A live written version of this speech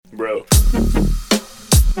Bro.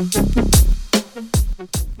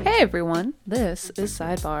 Hey everyone, this is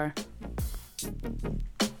SideBar.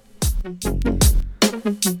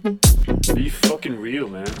 Be fucking real,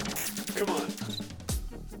 man. Come on.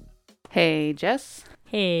 Hey Jess.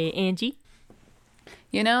 Hey, Angie.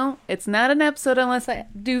 You know, it's not an episode unless I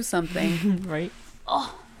do something. Right?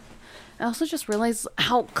 Oh, I also just realized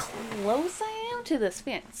how close I am to this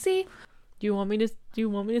fan. See? Do you want me to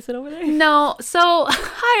sit over there? No, so,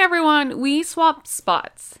 hi everyone. We swapped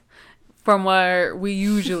spots from where we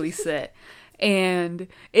usually sit. And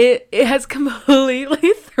it has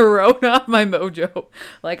completely thrown off my mojo.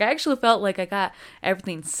 Like, I actually felt like I got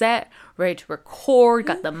everything set, ready to record,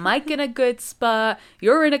 got the mic in a good spot,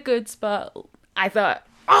 you're in a good spot. I thought,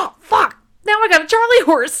 oh, fuck, now I got a Charlie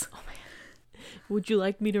horse. Oh, man. Would you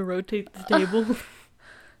like me to rotate the table?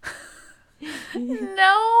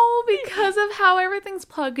 No, because of how everything's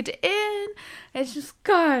plugged in. It's just,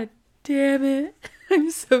 god damn it. I'm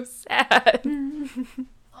so sad.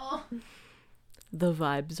 Oh. The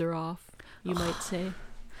vibes are off, you might say.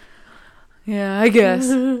 Yeah, I guess.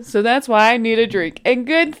 So that's why I need a drink. And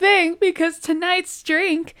good thing, because tonight's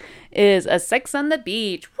drink is a Sex on the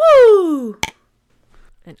Beach. Woo!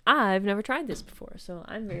 And I've never tried this before, so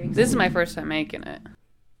I'm very excited. This is my first time making it.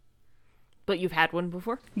 But you've had one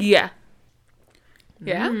before? Yeah.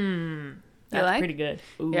 Yeah? That's like? pretty good.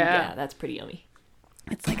 Ooh, Yeah. yeah, that's pretty yummy.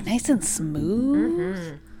 It's like nice and smooth.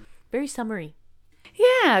 Mm-hmm. Very summery.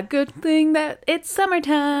 Yeah, good thing that it's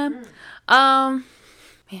summertime. Man,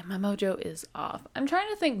 my mojo is off. I'm trying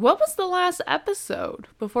to think, what was the last episode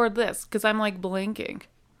before this? Because I'm like blinking.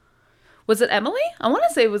 Was it Emily? I want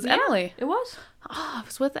to say it was Emily. It was. Oh, I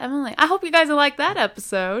was with Emily. I hope you guys liked that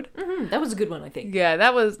episode. Mm-hmm. That was a good one, I think. Yeah,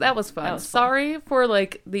 that was fun. That was fun. Sorry for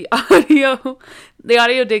like the audio. The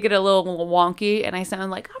audio did get a little wonky, and I sound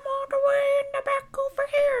like I'm all the way in the back over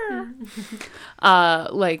here.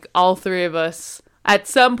 Like all three of us at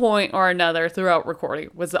some point or another throughout recording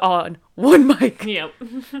was on one mic. Yep.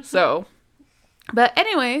 So, but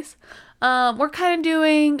anyways, we're kind of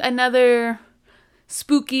doing another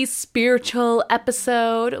spooky spiritual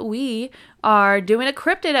episode. We are doing a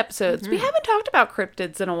cryptid episodes. We haven't talked about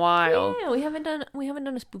cryptids in a while. Yeah, we haven't done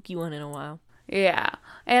a spooky one in a while. Yeah.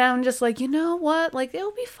 And I'm just like, you know what? Like,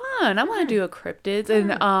 it'll be fun. I want to do a cryptids.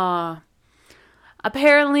 And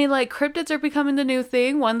apparently, like, cryptids are becoming the new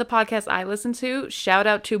thing. One of the podcasts I listen to, shout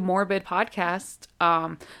out to Morbid Podcast.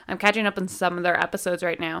 I'm catching up on some of their episodes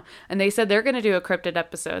right now. And they said they're going to do a cryptid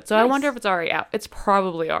episode. So nice. I wonder if it's already out. It's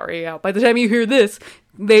probably already out. By the time you hear this,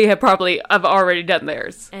 they have already done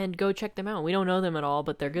theirs. And go check them out. We don't know them at all,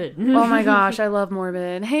 but they're good. Oh my gosh, I love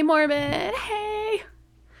Morbid. Hey, Morbid. Hey.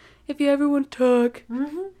 If you ever want to talk,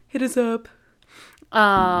 hit us up.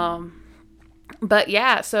 But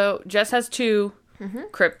yeah, so Jess has two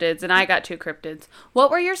cryptids, and I got two cryptids.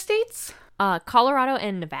 What were your states? Colorado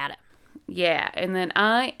and Nevada. Yeah, and then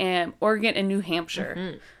I am Oregon and New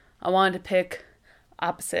Hampshire. I wanted to pick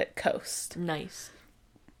opposite coast. Nice.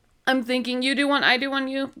 I'm thinking you do one, I do one,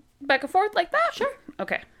 you back and forth like that? Sure.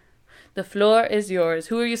 Okay. The floor is yours.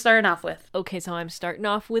 Who are you starting off with? Okay, so I'm starting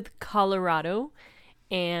off with Colorado.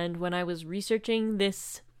 And when I was researching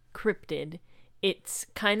this cryptid, it's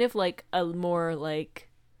kind of like a more like...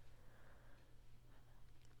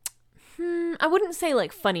 I wouldn't say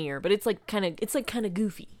like funnier, but it's like kind of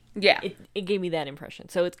goofy. Yeah. It gave me that impression.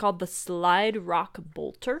 So it's called the Slide Rock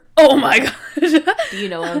Bolter. Oh my gosh. Do you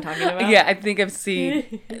know what I'm talking about? Yeah, I think I've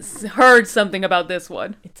heard something about this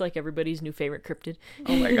one. It's like everybody's new favorite cryptid.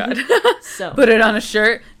 Oh my god. So put it on a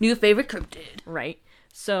shirt. New favorite cryptid. Right.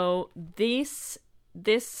 So this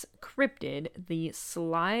cryptid, the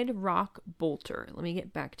Slide Rock Bolter. Let me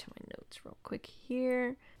get back to my notes real quick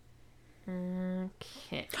here.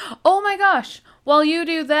 Okay. Oh my gosh. While you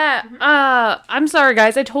do that, I'm sorry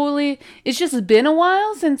guys. It's just been a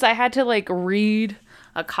while since I had to like read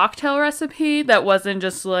a cocktail recipe that wasn't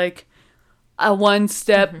just like a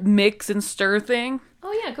one-step mix and stir thing.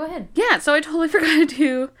 Oh yeah, go ahead. Yeah, so I totally forgot to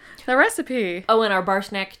do the recipe. Oh, and our bar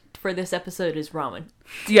snack for this episode is ramen.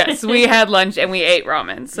 Yes, we had lunch and we ate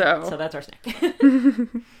ramen, so that's our snack.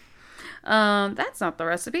 That's not the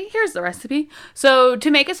recipe. Here's the recipe. So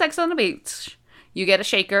to make a Sex on the Beach, you get a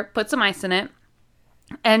shaker, put some ice in it,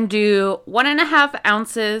 and do 1.5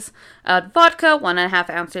 ounces of vodka, 1.5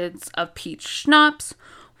 ounces of peach schnapps,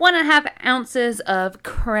 1.5 ounces of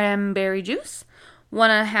cranberry juice,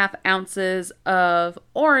 1.5 ounces of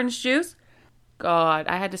orange juice. God,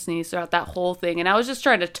 I had to sneeze throughout that whole thing, and I was just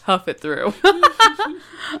trying to tough it through.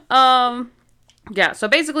 Yeah, so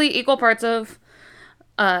basically equal parts of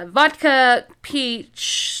vodka, peach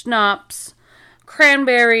schnapps,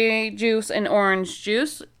 cranberry juice and orange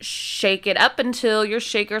juice. Shake it up until your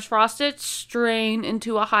shaker's frosted. Strain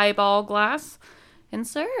into a highball glass and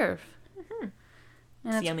serve.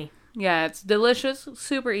 And It's yummy. Yeah, it's delicious.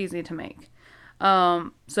 Super easy to make.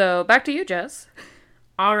 So back to you, Jess.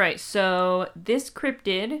 All right, so this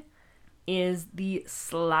cryptid is the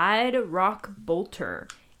Slide Rock Bolter.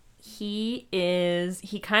 He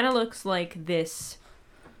kind of looks like this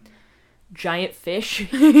giant fish.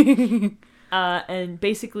 And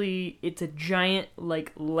basically it's a giant,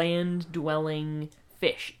 like, land-dwelling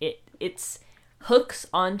fish. It's hooks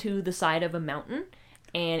onto the side of a mountain,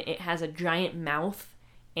 and it has a giant mouth.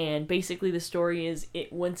 And basically the story is,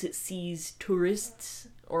 once it sees tourists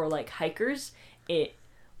or, like, hikers, it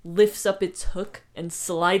lifts up its hook and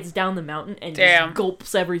slides down the mountain and just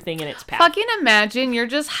gulps everything in its path. Fucking imagine you're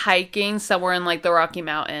just hiking somewhere in, like, the Rocky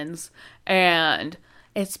Mountains, and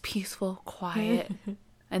it's peaceful, quiet,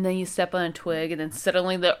 and then you step on a twig, and then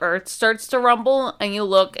suddenly the earth starts to rumble, and you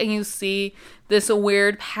look and you see this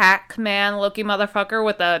weird Pac-Man looking motherfucker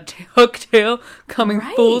with a hook tail coming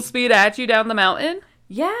full speed at you down the mountain.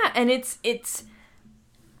 Yeah, and it's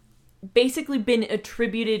basically been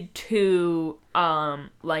attributed to,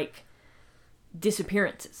 like,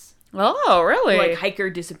 disappearances. Oh, really? Like, hiker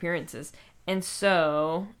disappearances. And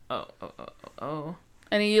so...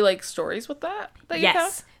 Any, like, stories with that you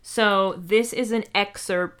found? So, this is an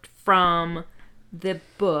excerpt from the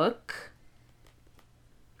book.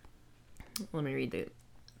 Let me read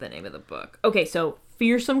the name of the book. Okay, so,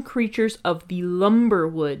 Fearsome Creatures of the Lumber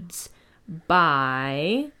Woods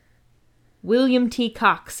by William T.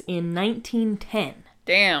 Cox in 1910.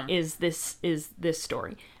 Damn. Is this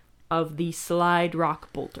story of the Slide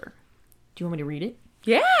Rock Bolter. Do you want me to read it?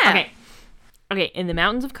 Yeah. Okay, in the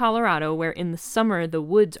mountains of Colorado, where in the summer the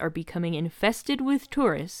woods are becoming infested with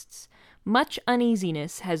tourists, much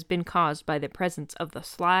uneasiness has been caused by the presence of the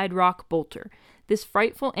Slide Rock Bolter. This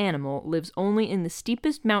frightful animal lives only in the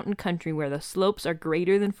steepest mountain country where the slopes are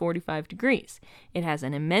greater than 45 degrees. It has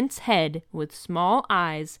an immense head with small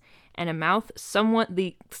eyes and a mouth somewhat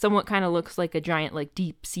kind of looks like a giant, like,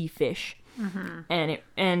 deep sea fish. And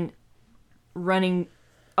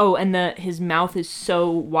his mouth is so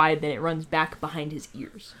wide that it runs back behind his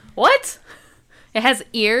ears. What? It has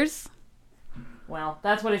ears? Well,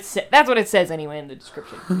 that's what it says anyway in the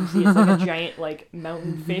description. You see, it's like a giant, like,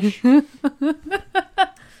 mountain fish.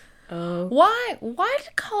 Why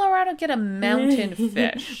did Colorado get a mountain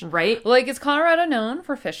fish? Right? Like, is Colorado known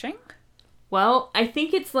for fishing? Well, I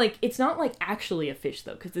think it's not like actually a fish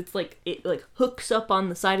though, because it's like it like hooks up on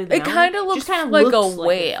the side of the mountain. It kind of looks like a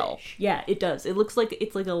whale. Yeah, it does. It looks like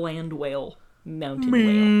it's like a land whale,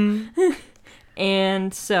 mountain whale.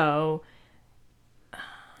 And so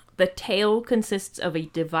the tail consists of a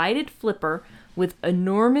divided flipper with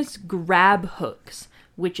enormous grab hooks,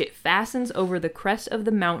 which it fastens over the crest of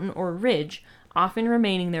the mountain or ridge, often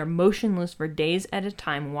remaining there motionless for days at a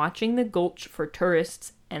time, watching the gulch for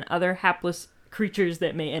tourists and other hapless creatures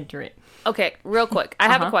that may enter it. Okay, real quick. I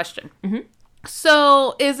have a question.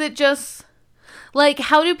 So, is it just, like,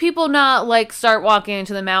 how do people not, like, start walking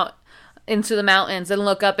into the mountains and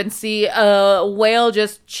look up and see a whale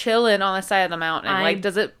just chilling on the side of the mountain? Like,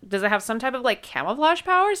 does it have some type of, like, camouflage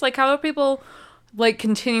powers? Like, how do people, like,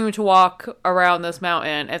 continue to walk around this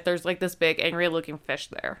mountain if there's, like, this big angry looking fish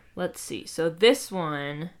there? Let's see. So this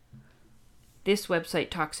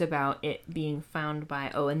website talks about it being found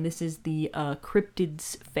by, and this is the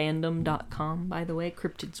cryptidsfandom.com, by the way,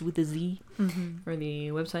 cryptids with a Z for the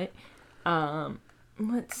website.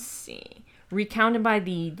 Let's see. Recounted by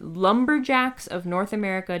the lumberjacks of North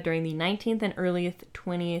America during the 19th and early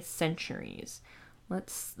 20th centuries.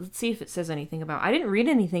 Let's see if it says anything about, I didn't read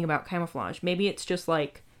anything about camouflage. Maybe it's just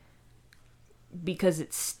like, because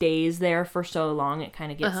it stays there for so long, it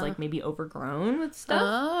kind of gets like maybe overgrown with stuff.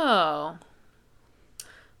 Oh.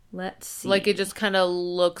 Let's see. Like, it just kind of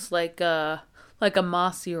looks like a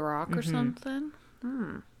mossy rock or something.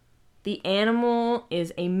 The animal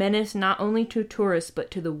is a menace not only to tourists,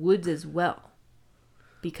 but to the woods as well.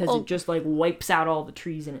 Because it just, like, wipes out all the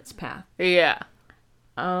trees in its path. Yeah.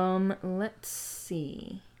 Let's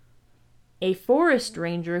see. A forest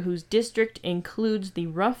ranger whose district includes the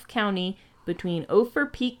rough country between Ophir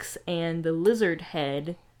Peaks and the Lizard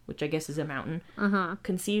Head, which I guess is a mountain,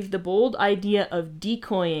 conceived the bold idea of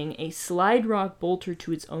decoying a Slide Rock Bolter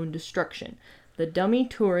to its own destruction. The dummy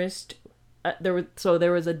tourist, there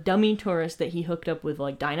was a dummy tourist that he hooked up with,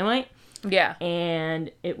 like, dynamite. Yeah.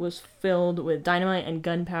 And it was filled with dynamite and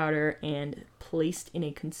gunpowder and placed in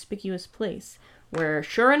a conspicuous place where,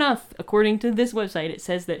 sure enough, according to this website, it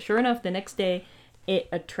says that sure enough, the next day, it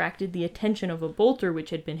attracted the attention of a bolter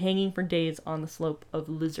which had been hanging for days on the slope of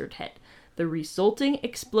Lizard Head. The resulting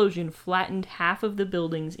explosion flattened half of the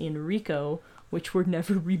buildings in Rico, which were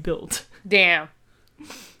never rebuilt. Damn.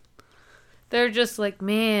 They're just like,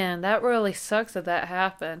 man, that really sucks that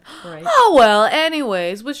happened. Right. Oh, well,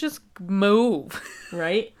 anyways, let's just move.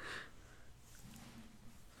 Right?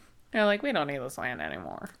 They're like, we don't need this land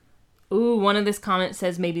anymore. Ooh, one of this comments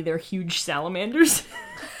says maybe they're huge salamanders.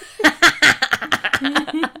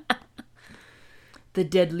 The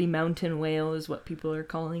deadly mountain whale is what people are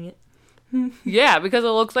calling it. Yeah, because it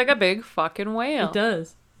looks like a big fucking whale. It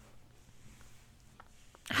does.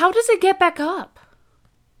 How does it get back up?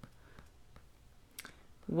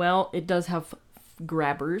 Well, it does have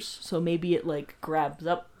grabbers, so maybe it, like, grabs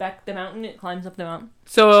up back the mountain, it climbs up the mountain.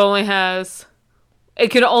 So it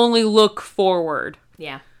can only look forward.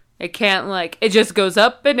 Yeah. It can't, like, it just goes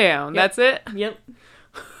up and down. Yep. That's it? Yep.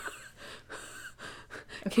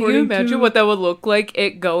 Can you imagine what that would look like,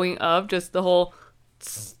 it going up? Just the whole...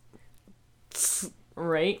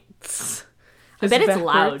 Right? I bet it's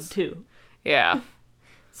loud, too. Yeah.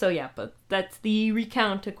 So yeah, but that's the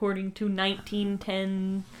recount according to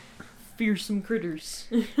 1910 fearsome critters.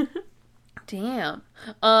 Damn.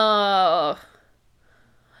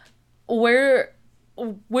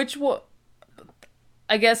 Which one?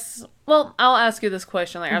 I guess, well, I'll ask you this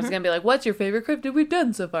question. Like, I was going to be like, what's your favorite cryptid we've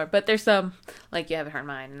done so far? But there's some, like, you haven't heard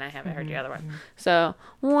mine, and I haven't heard your other one. So,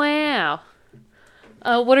 wow.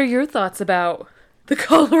 What are your thoughts about the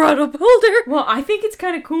Colorado boulder? Well, I think it's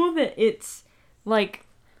kind of cool that it's, like,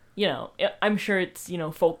 you know, I'm sure it's, you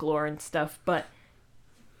know, folklore and stuff, but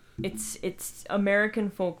it's American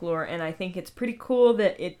folklore, and I think it's pretty cool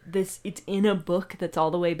that it's in a book that's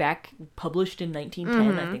all the way back, published in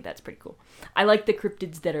 1910. I think that's pretty cool. I like the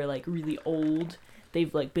cryptids that are, like, really old.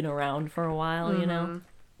 They've, like, been around for a while, you know?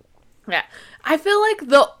 Yeah. I feel like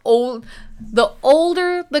the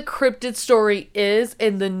older the cryptid story is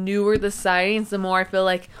and the newer the sightings, the more I feel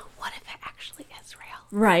like, what if it actually is real?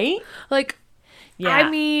 Right? Like, Yeah. I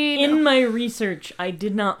mean... in my research, I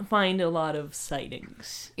did not find a lot of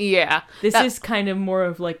sightings. Yeah. This is kind of more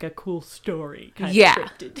of, like, a cool story kind of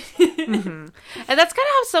cryptid. And that's kind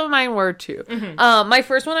of how some of mine were, too. My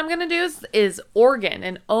first one I'm going to do is Oregon.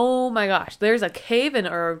 And oh my gosh, there's a cave in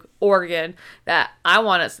Oregon that I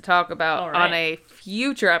want us to talk about on a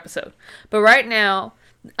future episode. But right now...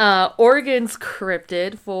 Oregon's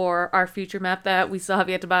cryptid for our future map that we still have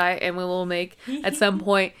yet to buy and we will make at some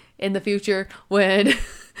point in the future when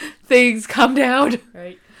things come down.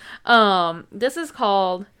 Right. This is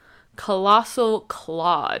called Colossal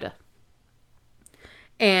Claude.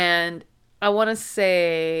 And I want to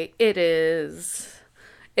say its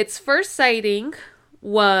first sighting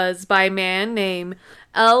was by a man named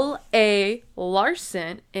L.A.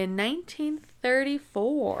 Larson in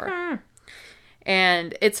 1934.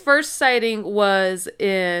 And its first sighting was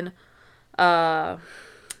in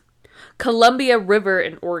Columbia River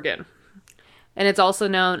in Oregon. And it's also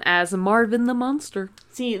known as Marvin the Monster.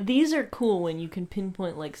 See, these are cool when you can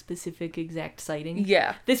pinpoint, like, specific exact sightings.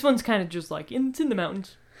 Yeah. This one's kind of just like, it's in the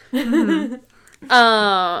mountains. They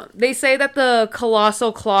say that the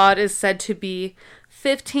Colossal Claude is said to be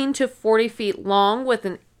 15 to 40 feet long with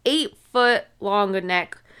an 8-foot long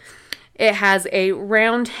neck. It has a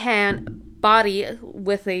round hand body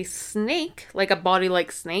with a snake, like a body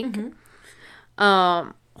like snake,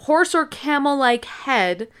 horse or camel like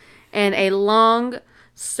head, and a long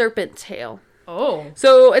serpent tail. Oh.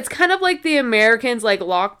 So it's kind of like the Americans, like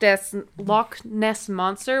Loch Ness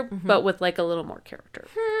Monster, but with like a little more character.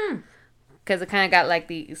 Because it kind of got like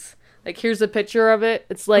these. Like, here's a picture of it.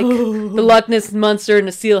 It's like the Loch Ness Monster and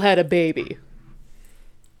the seal had a baby.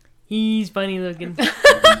 He's funny looking.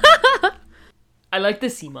 I like the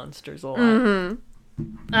sea monsters a lot.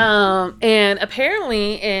 And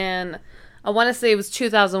apparently I want to say it was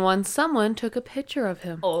 2001, someone took a picture of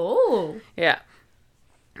him. Oh. Yeah.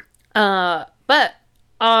 But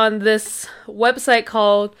on this website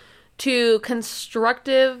called To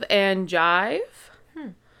Constructive and Jive,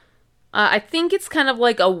 I think it's kind of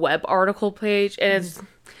like a web article page, and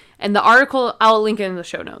the article, I'll link it in the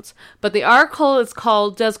show notes, but the article is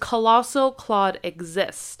called Does Colossal Claude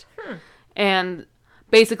Exist? And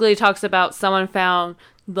basically talks about someone found,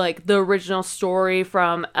 like, the original story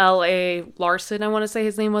from L.A. Larson, I want to say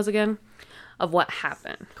his name was again, of what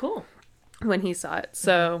happened. Cool. When he saw it.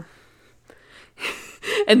 So,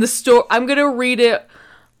 and the story, I'm going to read it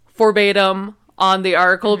verbatim on the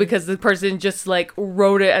article because the person just, like,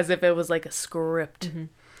 wrote it as if it was, like, a script.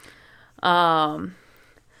 The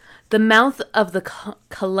mouth of the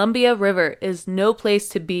Columbia River is no place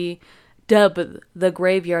to be dubbed the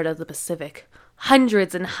graveyard of the Pacific.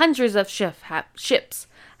 Hundreds and hundreds of ships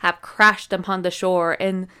have crashed upon the shore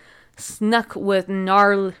and snuck with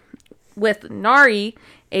Nari,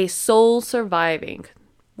 a soul surviving.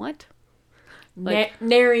 What?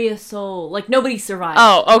 Nary a soul. Like, nobody survived.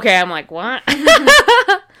 Oh, okay. I'm like, what?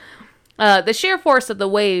 The sheer force of the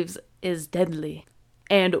waves is deadly.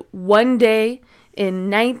 And one day in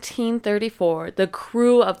 1934, the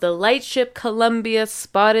crew of the lightship Columbia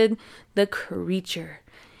spotted the creature.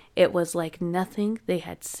 It was like nothing they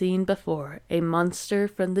had seen before. A monster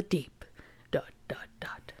from the deep. ...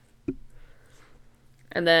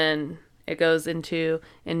 And then it goes into,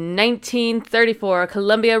 in 1934,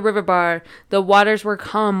 Columbia River Bar. The waters were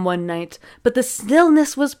calm one night, but the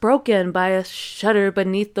stillness was broken by a shudder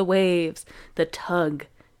beneath the waves. The tug,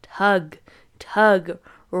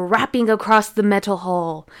 wrapping across the metal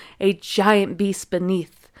hull. A giant beast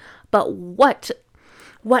beneath. But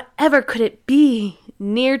whatever could it be?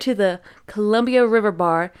 Near to the Columbia River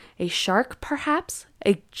Bar, a shark, perhaps?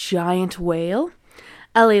 A giant whale?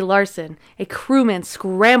 L.A. Larson, a crewman,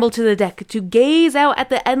 scrambled to the deck to gaze out at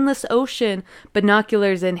the endless ocean,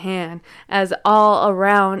 binoculars in hand, as all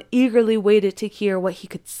around eagerly waited to hear what he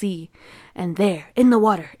could see. And there, in the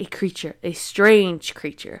water, a creature, a strange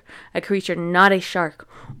creature, a creature not a shark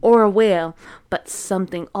or a whale, but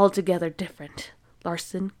something altogether different.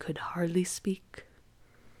 Larson could hardly speak.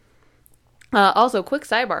 Also, quick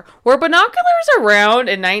sidebar. Were binoculars around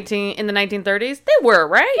in the 1930s? They were,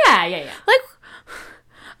 right? Yeah. Like,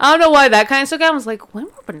 I don't know why that kind of stuck out. I was like, when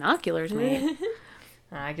were binoculars made?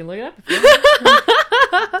 I can look it up if you want.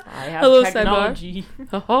 I have Hello, technology.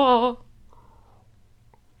 Oh.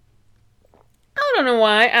 I don't know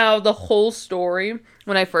why. Out of the whole story,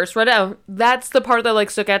 when I first read it, that's the part that like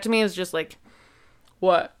stuck out to me. Is just like,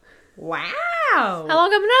 what? Wow. How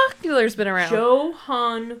long have binoculars been around?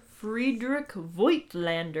 Johann Friedrich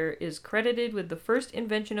Voigtlander is credited with the first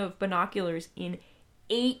invention of binoculars in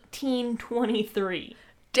 1823.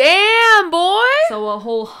 Damn, boy! So a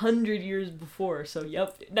whole 100 years before. So,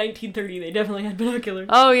 yep, 1930, they definitely had binoculars.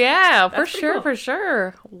 Oh, yeah, That's for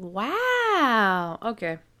sure. Wow.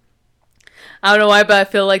 Okay. I don't know why, but I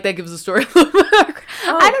feel like that gives the story a little bit.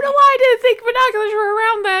 I don't know why I didn't think binoculars were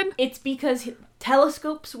around then. It's because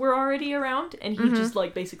telescopes were already around, and he just,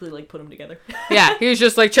 like, basically, like, put them together. Yeah, he was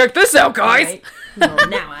just like, check this out, guys! Right. Well,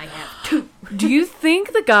 now I have two. Do you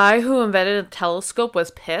think the guy who invented a telescope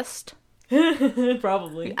was pissed?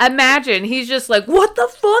 Probably. Imagine, he's just like, what the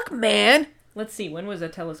fuck, man? Let's see, when was a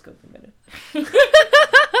telescope invented?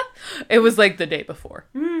 It was like the day before.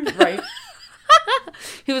 Right.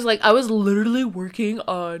 He was like, I was literally working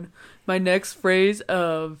on my next phrase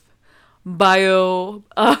of bio...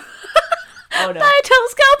 Oh, no.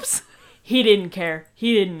 Biotelescopes? He didn't care.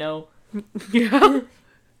 He didn't know. Yeah.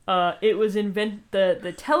 It was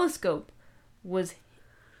the telescope was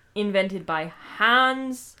invented by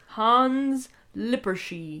Hans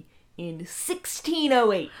Lippershey in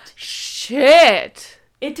 1608. Shit.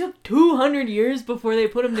 It took 200 years before they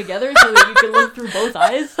put them together so that you could look through both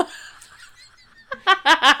eyes.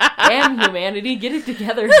 Damn humanity, get it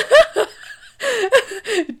together.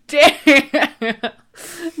 Damn.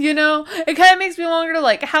 You know, it kind of makes me wonder,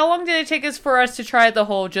 like, how long did it take us for us to try the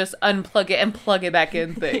whole just unplug it and plug it back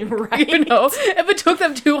in thing? Right. You know, if it took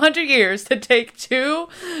them 200 years to take two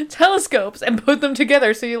telescopes and put them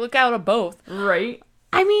together so you look out of both. Right.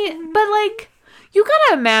 I mean, but, like, you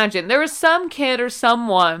gotta imagine there was some kid or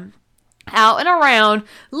someone out and around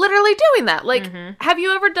literally doing that. Like, have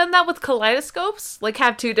you ever done that with kaleidoscopes? Like,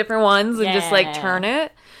 have two different ones and just, like, turn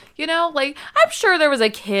it? You know, like, I'm sure there was a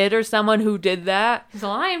kid or someone who did that.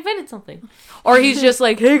 So I invented something. Or he's just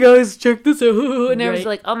like, hey guys, check this out. And everyone's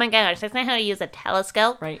Right. like, oh my gosh, that's not how you use a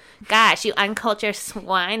telescope. Right. Gosh, you uncultured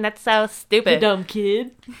swine. That's so The stupid. dumb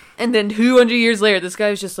kid. And then 200 years later, this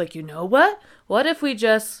guy was just like, you know what? What if we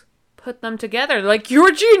just put them together? They're like, you're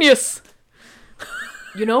a genius.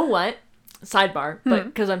 You know what? Sidebar, but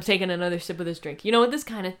because I'm taking another sip of this drink. You know what this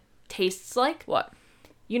kind of tastes like? What?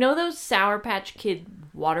 You know those Sour Patch Kid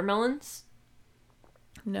watermelons?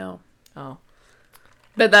 No. Oh.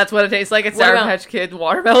 But that's what it tastes like. It's What Sour about- Patch Kid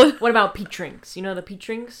watermelon. What about peach rings? You know the peach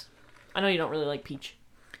rings? I know you don't really like peach.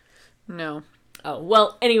 No. Oh,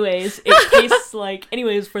 well, anyways, it tastes like...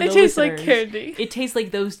 Anyways, for the It tastes like listeners, candy. it tastes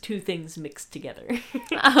like those two things mixed together.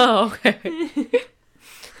 Oh, okay.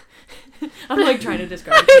 I'm like trying to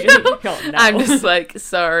describe it to you. Oh, no. I'm just like,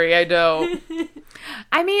 sorry, I don't.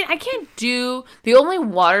 I mean, I can't do... The only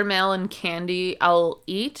watermelon candy I'll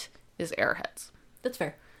eat is Airheads. That's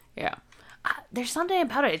fair. Yeah. There's something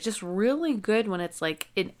about it. It's just really good when it's like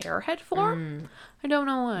in Airhead form. I don't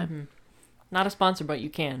know why. Not a sponsor, but you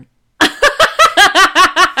can.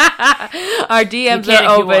 Our DMs can are if you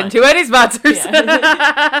open want. to any sponsors.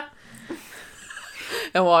 Yeah.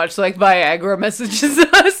 And watch, like, Viagra messages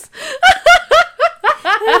us.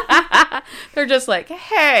 They're just like,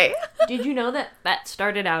 hey. Did you know that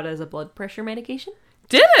started out as a blood pressure medication?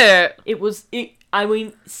 Did it? I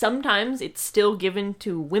mean, sometimes it's still given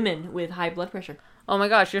to women with high blood pressure. Oh my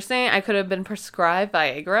gosh, you're saying I could have been prescribed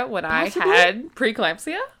Viagra when Possibly. I had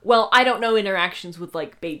preeclampsia? Well, I don't know interactions with,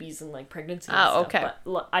 like, babies and, like, pregnancy and Oh, stuff. okay.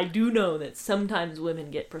 But I do know that sometimes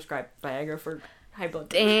women get prescribed Viagra for high blood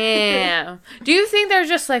pressure. Damn. Do you think they're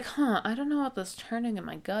just like, I don't know what this turning in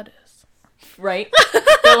my gut is? Right?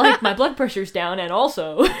 They're like, my blood pressure's down, and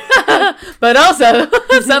also... But also,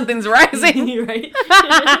 something's rising. Right?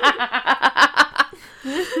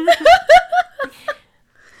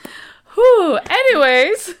 Whew.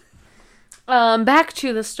 Anyways, back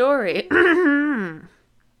to the story.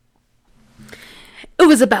 It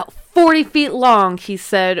was about 40 feet long, he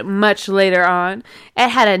said much later on. It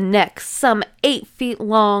had a neck some 8 feet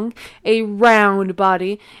long, a round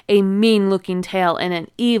body, a mean-looking tail, and an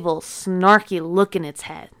evil, snarky look in its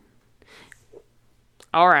head.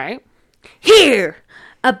 All right. Here!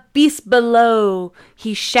 A beast below!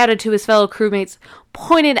 He shouted to his fellow crewmates,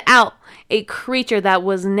 pointed out a creature that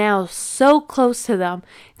was now so close to them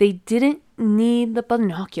they didn't need the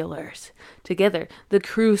binoculars. Together, the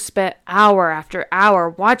crew spent hour after hour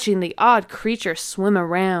watching the odd creature swim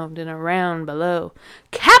around and around below.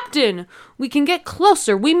 Captain! We can get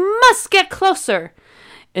closer! We must get closer!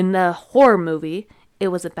 In the horror movie, it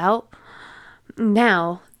was about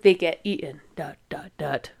now they get eaten. ...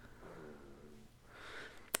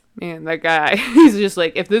 Man, that guy, he's just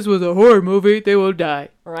like, if this was a horror movie, they will die.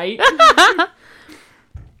 Right?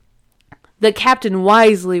 The captain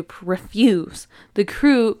wisely refused. The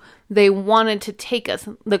crew, they wanted to take a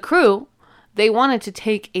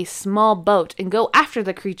small boat and go after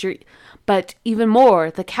the creature, but even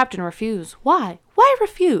more, the captain refused. Why? Why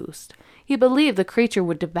refused? He believed the creature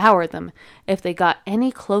would devour them if they got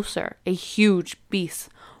any closer, a huge beast,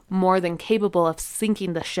 more than capable of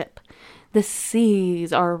sinking the ship. The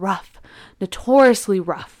seas are rough, notoriously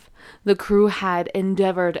rough. The crew had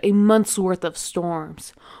endured a month's worth of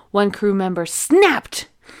storms. One crew member snapped.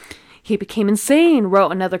 He became insane,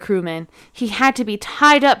 wrote another crewman. He had to be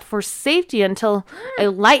tied up for safety until a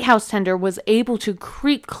lighthouse tender was able to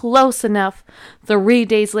creep close enough 3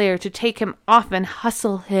 days later to take him off and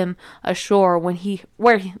hustle him ashore when he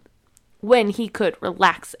could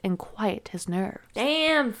relax and quiet his nerves.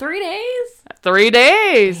 Damn, 3 days? 3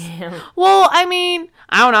 days. Damn. Well, I mean,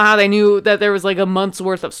 I don't know how they knew that there was like a month's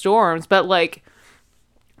worth of storms, but like,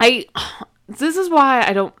 this is why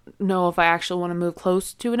I don't know if I actually want to move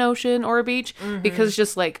close to an ocean or a beach, because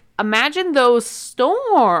just like, imagine those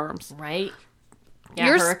storms. Right?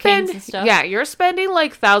 Yeah, hurricanes and stuff. Yeah, you're spending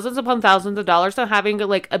like thousands upon thousands of dollars on having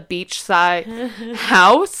like a beachside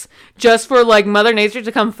house just for like Mother Nature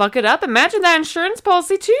to come fuck it up. Imagine that insurance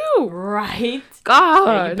policy too. Right? God.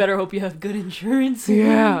 Yeah, you better hope you have good insurance.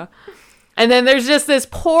 Yeah. And then there's just this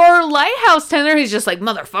poor lighthouse tender. He's just like,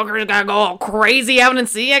 motherfuckers gotta go all crazy out in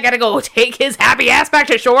sea. I gotta go take his happy ass back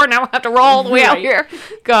to shore. Now I have to roll all the way out here.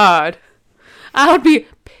 God. I would be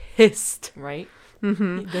pissed. Right?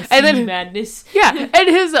 Mm-hmm. The sea And then madness. Yeah, and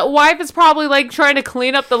his wife is probably like trying to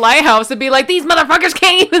clean up the lighthouse and be like, these motherfuckers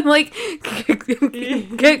can't even like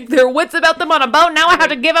get their wits about them on a boat. Now I have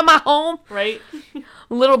to give him my home. Right?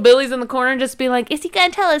 Little Billy's in the corner just be like, is he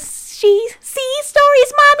gonna tell us sea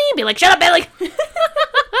stories, mommy? And be like, shut up, Billy.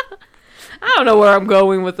 I don't know where I'm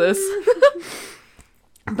going with this.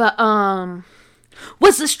 But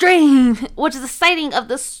was the sighting of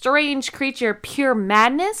the strange creature pure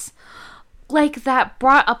madness? Like that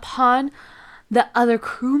brought upon the other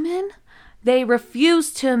crewmen? They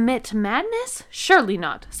refused to admit madness? Surely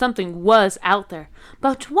not. Something was out there.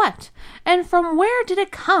 But what? And from where did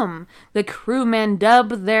it come? The crewmen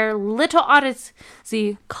dubbed their little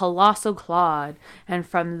odyssey Colossal Claude, and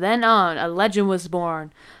from then on a legend was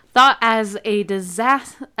born. Thought as a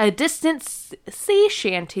distant sea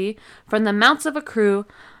shanty from the mounts of a crew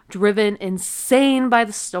driven insane by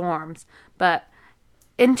the storms. But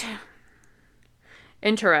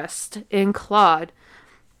interest in Claude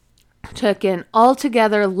took an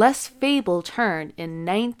altogether less fabled turn in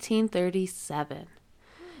 1937.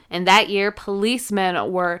 In that year,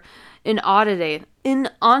 policemen were inundated.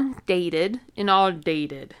 Inundated.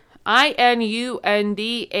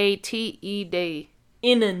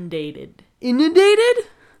 Inundated?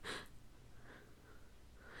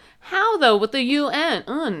 How though with the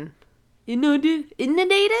UN? Inundated?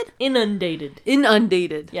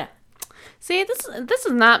 Inundated. Yeah. See, this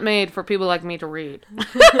is not made for people like me to read.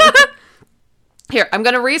 Here, I'm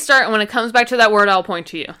going to restart, and when it comes back to that word, I'll point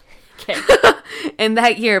to you. Okay. In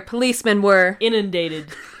that year, policemen were Inundated.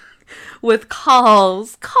 with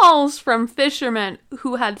calls from fishermen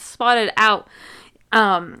who had spotted out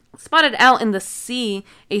in the sea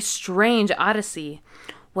a strange odyssey.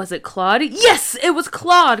 Was it Claude? Yes, it was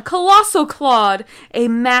Claude, colossal Claude, a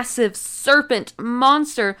massive serpent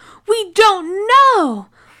monster. We don't know.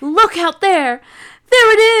 Look out there.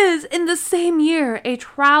 There it is. In the same year, a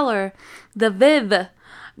trawler, the Viv,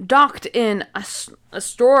 docked in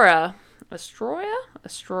Astoria. Astoria.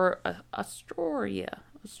 Astoria.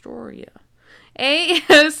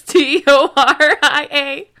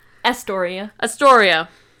 Astoria.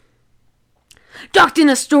 Docked in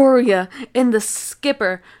Astoria, and the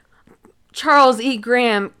skipper, Charles E.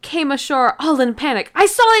 Graham, came ashore all in panic. I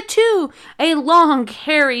saw it too! A long,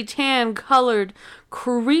 hairy, tan-colored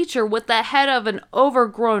creature with the head of an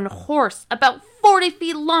overgrown horse, about 40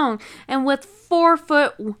 feet long, and with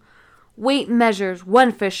 4-foot weight measures.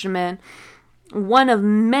 One fisherman, one of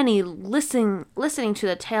many, listening to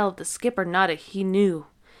the tale of the skipper, nodded. He knew.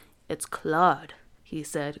 It's Claude, he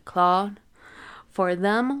said. Claude, for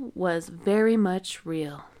them, was very much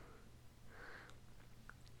real.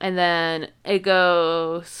 And then it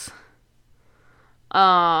goes,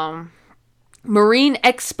 marine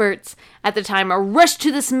experts at the time rushed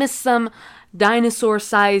to dismiss some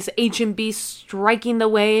dinosaur-sized ancient beast striking the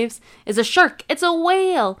waves. Is a shark, it's a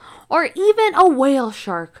whale, or even a whale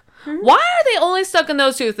shark. Why are they only stuck in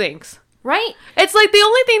those two things? Right? It's like the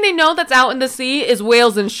only thing they know that's out in the sea is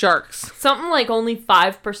whales and sharks. Something like only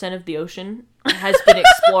 5% of the ocean has been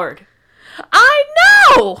explored. I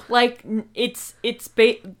know! Like,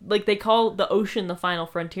 like they call the ocean the final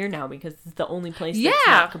frontier now because it's the only place that's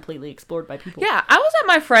not completely explored by people. Yeah, I was at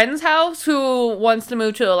my friend's house who wants to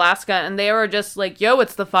move to Alaska, and they were just like, yo,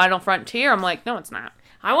 it's the final frontier. I'm like, no, it's not.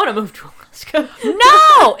 I want to move to Alaska.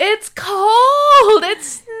 No! It's cold!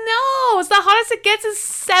 It's snow! It's the hottest it gets is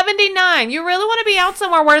 79. You really want to be out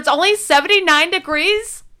somewhere where it's only 79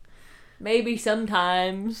 degrees? Maybe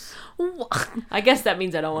sometimes. I guess that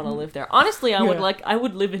means I don't want to live there. Honestly, I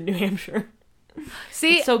would live in New Hampshire.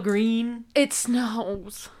 See, it's so green. It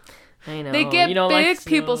snows. I know. They get big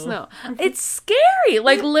people snow. It's scary.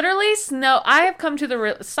 Like, literally, snow. I have come to the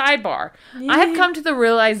sidebar. I have come to the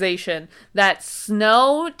realization that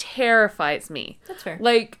snow terrifies me. That's fair.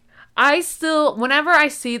 Like, whenever I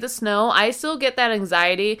see the snow, I still get that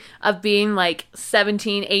anxiety of being like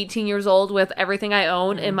 17, 18 years old with everything I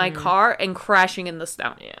own in my car and crashing in the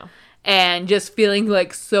snow. Yeah. And just feeling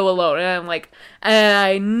like so alone. And I'm like,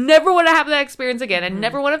 I never want to have that experience again. I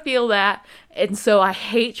never want to feel that. And so I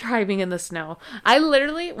hate driving in the snow. I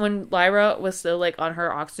literally, when Lyra was still like on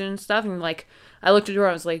her oxygen and stuff, and like, I looked at her and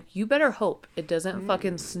I was like, you better hope it doesn't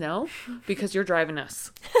fucking snow because you're driving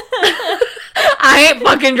us. I ain't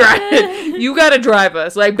fucking driving. You gotta drive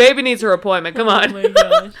us. Like, baby needs her appointment. Come on. Oh my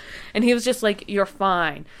gosh. And he was just like, you're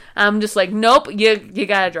fine. I'm just like, nope, you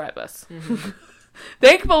gotta drive us.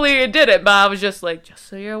 Thankfully it didn't, but I was just like, just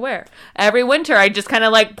so you're aware. Every winter I just kind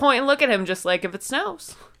of like point and look at him just like, if it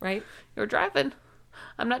snows, right? You're driving.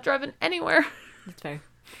 I'm not driving anywhere. That's fair.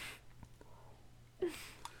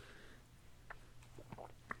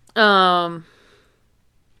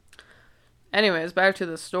 Anyways, back to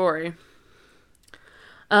the story.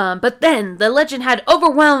 But then the legend had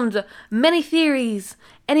overwhelmed many theories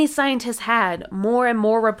any scientist had. More and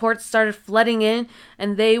more reports started flooding in,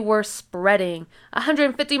 and they were spreading.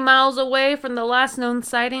 150 miles away from the last known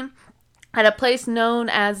sighting, at a place known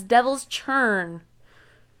as Devil's Churn,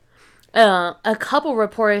 a couple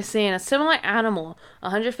reported seeing a similar animal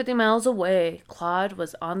 150 miles away. Claude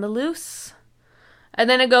was on the loose. And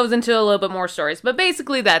then it goes into a little bit more stories, but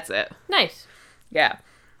basically that's it. Nice. Yeah.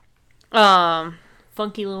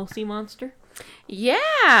 Funky little sea monster.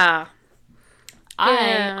 Yeah.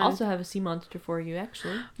 I also have a sea monster for you,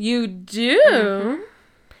 actually. You do? Mm-hmm.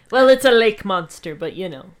 Well, it's a lake monster, but you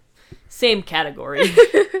know, same category.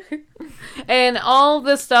 And all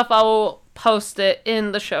this stuff, I will post it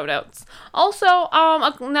in the show notes. Also,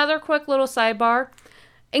 another quick little sidebar.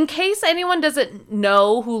 In case anyone doesn't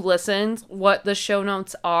know who listens, what the show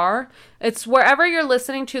notes are, it's wherever you're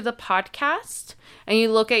listening to the podcast and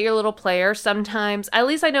you look at your little player. Sometimes, at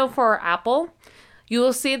least I know for Apple, you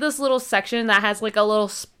will see this little section that has like a little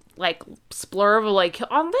splurb of like,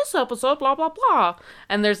 on this episode, blah, blah, blah.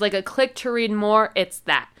 And there's like a click to read more. It's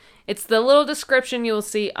that. It's the little description you will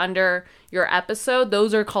see under your episode.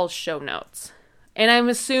 Those are called show notes. And I'm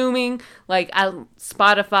assuming, like,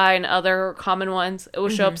 Spotify and other common ones, it will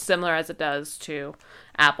show up similar as it does to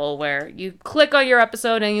Apple, where you click on your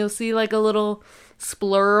episode and you'll see like a little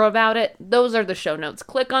splur about it. Those are the show notes.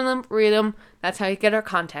 Click on them, read them. That's how you get our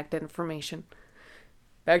contact information.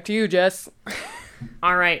 Back to you, Jess.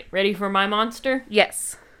 All right, ready for my monster?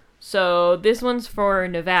 Yes. So this one's for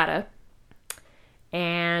Nevada.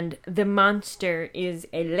 And the monster is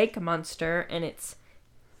a lake monster, and it's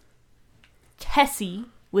Tessie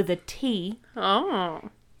with a T. Oh.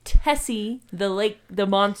 Tessie, the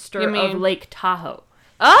monster of Lake Tahoe.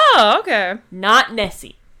 Oh, okay. Not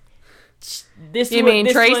Nessie. You mean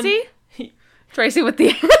Tracy? Tracy with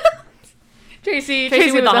the... Tracy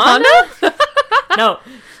with the Honda? No.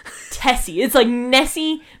 Tessie. It's like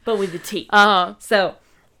Nessie, but with a T. Uh-huh. So...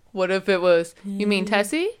 What if it was, you mean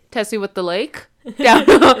Tessie? Tessie with the lake? Down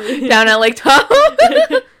at Lake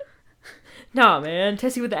Tahoe? No, man.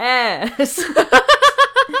 Tessie with the ass.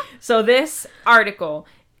 So this article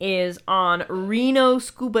is on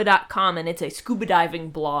renoscuba.com, and it's a scuba diving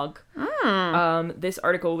blog. This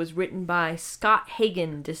article was written by Scott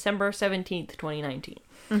Hagen, December 17th, 2019.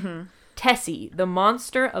 Mm-hmm. Tessie, the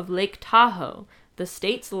monster of Lake Tahoe, the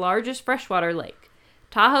state's largest freshwater lake.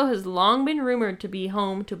 Tahoe has long been rumored to be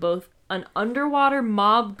home to both an underwater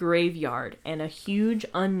mob graveyard and a huge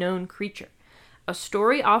unknown creature. A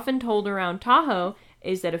story often told around Tahoe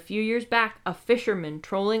is that a few years back, a fisherman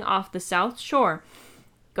trolling off the south shore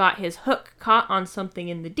got his hook caught on something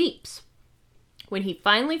in the deeps. When he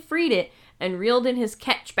finally freed it and reeled in his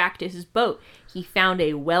catch back to his boat, he found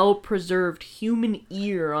a well-preserved human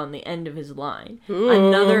ear on the end of his line.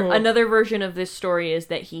 Another version of this story is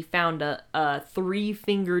that he found a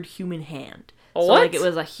three-fingered human hand. What? So like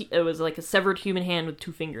it was like a severed human hand with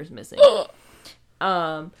two fingers missing.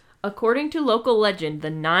 According to local legend, the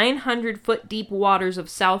 900-foot deep waters of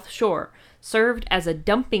South Shore served as a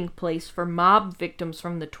dumping place for mob victims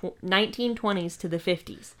from the 1920s to the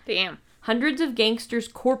 50s. Damn. Hundreds of gangsters'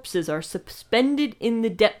 corpses are suspended in the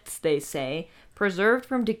depths, they say, preserved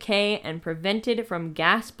from decay and prevented from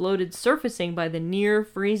gas-bloated surfacing by the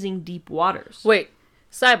near-freezing deep waters. Wait,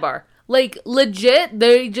 sidebar. Like, legit,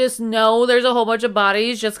 they just know there's a whole bunch of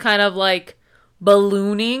bodies just kind of, like,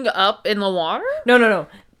 ballooning up in the water? No.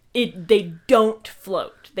 They don't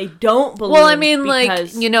float. They don't balloon. Well, I mean,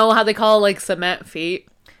 like, you know how they call, like, cement feet?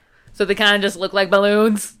 So they kind of just look like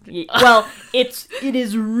balloons? Well, it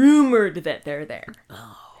is rumored that they're there.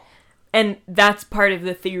 Oh. And that's part of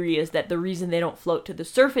the theory, is that the reason they don't float to the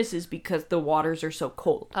surface is because the waters are so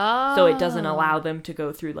cold. Oh. So it doesn't allow them to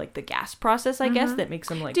go through, like, the gas process, I guess, that makes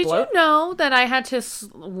them, like, Did float. you know that I had to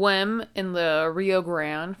swim in the Rio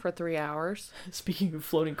Grande for 3 hours? Speaking of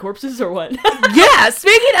floating corpses, or what? Yeah,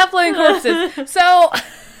 speaking of floating corpses. So,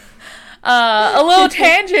 a little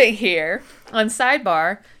tangent here on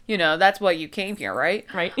Sidebar. You know, that's what you came here, right?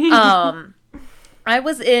 Right. I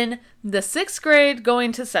was in the 6th grade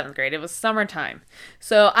going to 7th grade. It was summertime.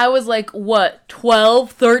 So I was like, what,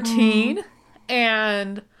 12, 13?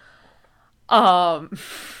 And my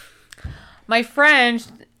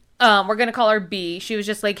friend, we're going to call her B, she was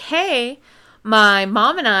just like, hey, my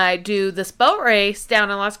mom and I do this boat race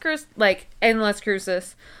down in Las Cruces,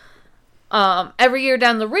 every year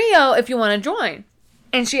down the Rio if you want to join.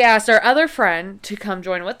 And she asked our other friend to come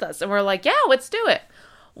join with us. And we're like, yeah, let's do it.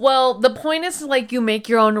 Well, the point is, like, you make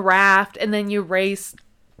your own raft, and then you race,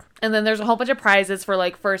 and then there's a whole bunch of prizes for,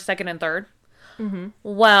 like, first, second, and third. Mm-hmm.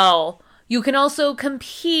 Well, you can also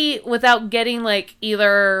compete without getting, like,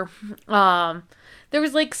 either, there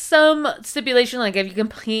was, like, some stipulation, like, if you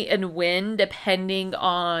compete and win, depending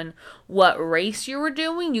on what race you were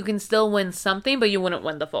doing, you can still win something, but you wouldn't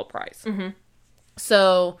win the full prize. Mm-hmm.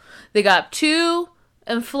 So, they got 2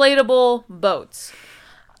 inflatable boats.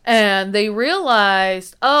 And they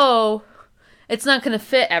realized, oh, it's not going to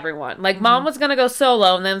fit everyone. Like, Mom was going to go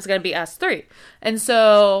solo, and then it's going to be us 3. And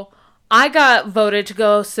so I got voted to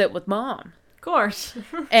go sit with Mom. Of course.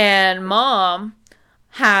 And Mom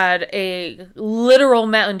had a literal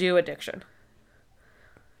Mountain Dew addiction.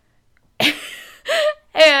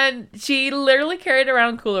 And she literally carried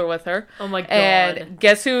around a cooler with her. Oh my God. And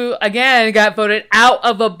guess who, again, got voted out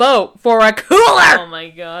of a boat for a cooler? Oh my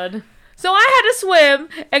God. So I had to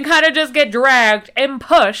swim and kind of just get dragged and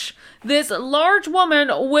push this large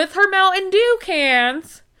woman with her Mountain Dew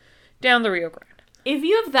cans down the Rio Grande. If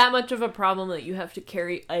you have that much of a problem that you have to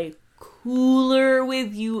carry a cooler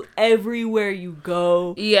with you everywhere you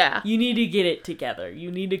go, yeah, you need to get it together.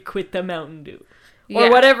 You need to quit the Mountain Dew.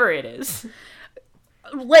 Or whatever it is.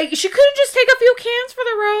 Like, she couldn't just take a few cans for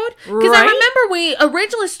the road. Because I remember we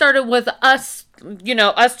originally started with us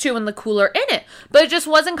us two in the cooler in it. But it just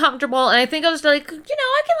wasn't comfortable. And I think I was like, I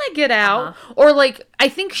can like get out. Or like, I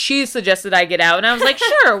think she suggested I get out. And I was like,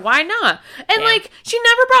 sure, why not? And like, she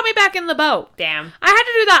never brought me back in the boat. Damn. I had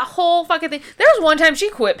to do that whole fucking thing. There was one time she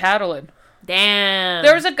quit paddling. Damn.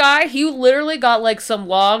 There was a guy, he literally got like some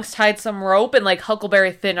logs, tied some rope, and like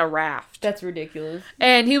Huckleberry Finn a raft. That's ridiculous.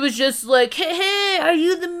 And he was just like, hey, are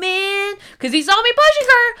you the man? Because he saw me pushing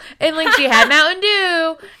her. And like, she had Mountain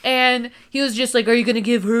Dew. And he was just like, are you going to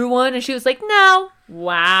give her one? And she was like, no.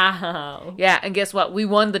 Wow. Yeah, and guess what? We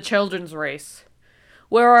won the children's race.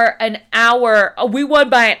 We won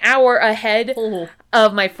by an hour ahead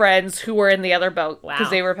of my friends who were in the other boat. Because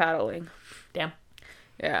they were paddling. Damn.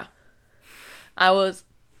 Yeah. I was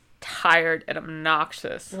tired and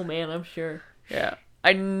obnoxious. Oh man, I'm sure. Yeah.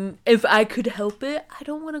 If I could help it, I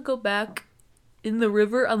don't want to go back in the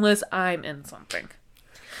river unless I'm in something.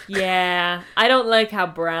 Yeah. I don't like how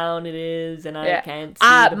brown it is and I can't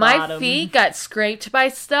see the my bottom. feet got scraped by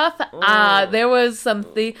stuff. There was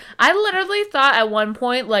something. I literally thought at one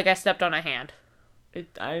point like I stepped on a hand.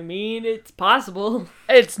 It's possible.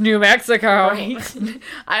 It's New Mexico. Right.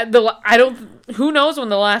 I don't. Who knows when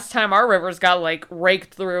the last time our rivers got like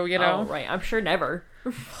raked through? Oh, right. I'm sure never.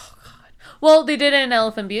 Oh God. Well, they did it in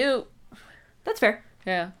Elephant Butte. That's fair.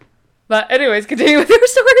 Yeah. But anyways, continue with your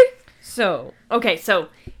story. So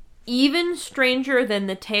even stranger than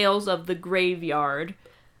the tales of the graveyard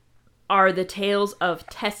are the tales of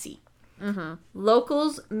Tessie. Mm-hmm.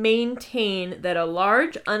 Locals maintain that a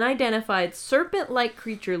large, unidentified, serpent-like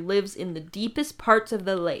creature lives in the deepest parts of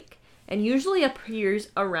the lake and usually appears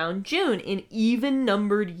around June in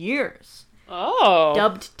even-numbered years. Oh.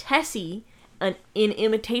 Dubbed Tessie, in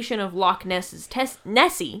imitation of Loch Ness's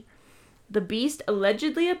Nessie, the beast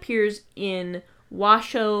allegedly appears in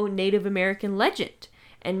Washoe Native American legend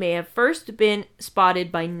and may have first been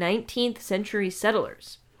spotted by 19th century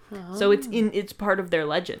settlers. Oh. So it's part of their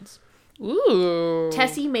legends. Ooh.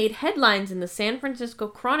 Tessie made headlines in the San Francisco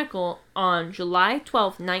Chronicle on July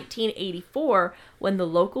 12, 1984, when the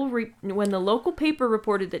local paper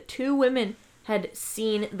reported that two women had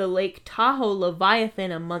seen the Lake Tahoe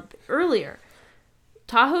Leviathan a month earlier.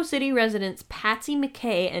 Tahoe City residents Patsy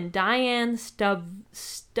McKay and Diane Stavarakas,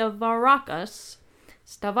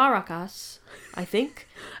 I think.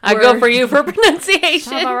 I go for you for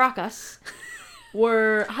pronunciation. Stavarakas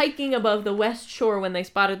were hiking above the west shore when they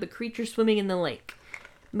spotted the creature swimming in the lake.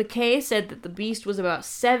 McKay said that the beast was about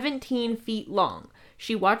 17 feet long.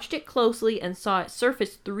 She watched it closely and saw it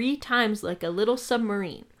surface 3 times like a little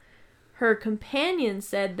submarine. Her companion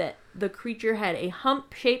said that the creature had a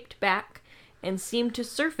hump-shaped back and seemed to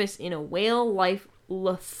surface in a whale-like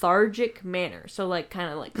lethargic manner, so like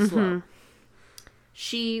kind of like slow.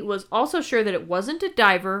 She was also sure that it wasn't a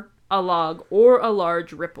diver, a log, or a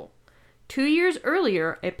large ripple. 2 years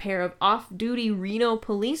earlier, a pair of off-duty Reno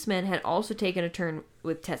policemen had also taken a turn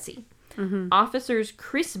with Tessie. Mm-hmm. Officers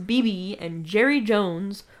Chris Beebe and Jerry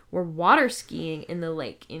Jones were water skiing in the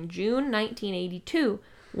lake in June 1982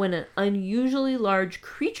 when an unusually large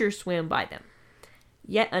creature swam by them.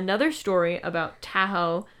 Yet another story about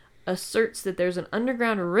Tahoe asserts that there's an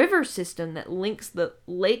underground river system that links the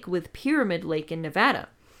lake with Pyramid Lake in Nevada.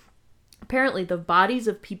 Apparently, the bodies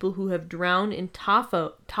of people who have drowned in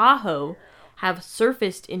Tahoe have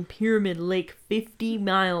surfaced in Pyramid Lake 50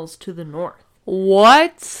 miles to the north.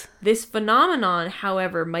 What? This phenomenon,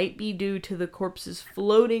 however, might be due to the corpses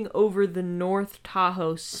floating over the North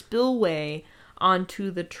Tahoe spillway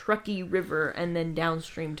onto the Truckee River and then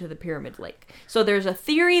downstream to the Pyramid Lake. So there's a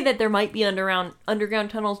theory that there might be underground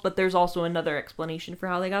tunnels, but there's also another explanation for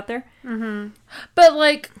how they got there. Mm-hmm. But,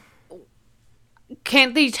 like,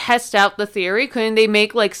 can't they test out the theory? Couldn't they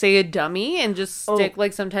make, like, say, a dummy and just stick,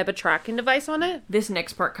 like, some type of tracking device on it? This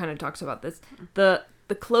next part kind of talks about this. The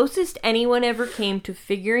closest anyone ever came to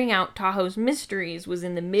figuring out Tahoe's mysteries was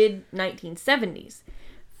in the mid-1970s.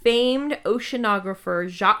 Famed oceanographer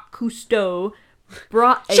Jacques Cousteau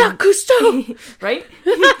brought right?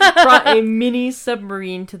 brought a mini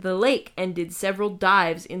submarine to the lake and did several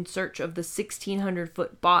dives in search of the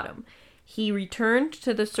 1,600-foot bottom. He returned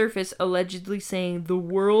to the surface allegedly saying the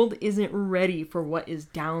world isn't ready for what is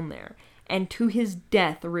down there, and to his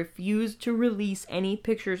death refused to release any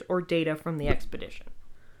pictures or data from the expedition.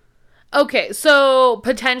 Okay, so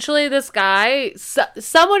potentially this guy,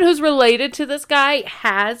 someone who's related to this guy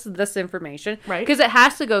has this information. Right. Because it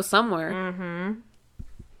has to go somewhere. Mm-hmm.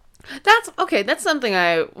 That's something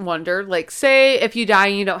I wonder. Like, say if you die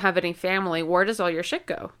and you don't have any family, where does all your shit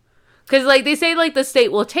go? Because, like, they say, like, the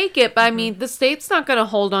state will take it, but I mean, the state's not going to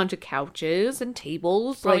hold on to couches and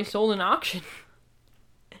tables. Probably like, sold in auction.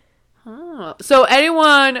 Oh. So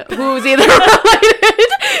anyone who's either related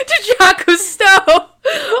to Jacques Cousteau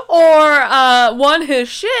or won his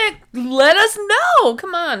shit, let us know.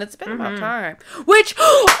 Come on, it's been about time. Which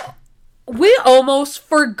we almost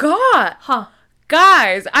forgot. Huh.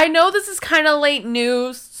 Guys, I know this is kind of late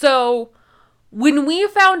news, so when we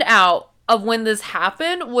found out of when this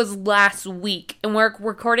happened was last week, and we're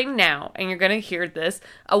recording now, and you're going to hear this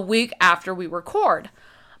a week after we record.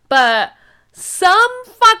 But some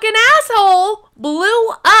fucking asshole blew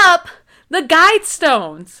up the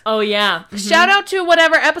Guidestones. Oh, yeah. Shout out to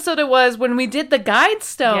whatever episode it was when we did the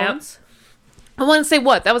Guidestones. Yep. I want to say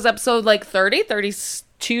what? That was episode like 30,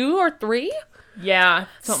 32 or 3? Yeah.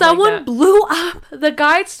 Someone like blew up the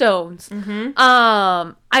Guidestones.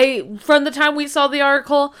 From the time we saw the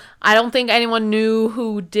article, I don't think anyone knew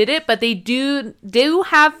who did it, but they do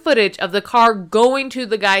have footage of the car going to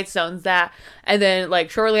the Guidestones and then like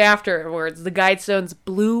shortly afterwards, the Guidestones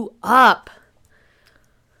blew up.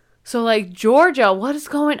 So like Georgia, what is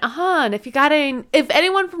going on? If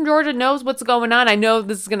anyone from Georgia knows what's going on, I know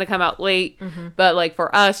this is gonna come out late, but like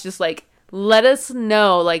for us, just like let us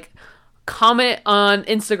know, like. Comment on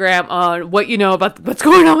Instagram on what you know about what's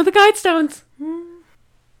going on with the Guidestones.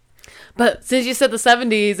 But since you said the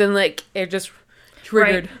 70s and like it just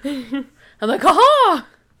triggered, right. I'm like, aha!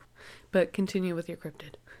 But continue with your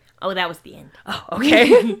cryptid. Oh, that was the end. Oh,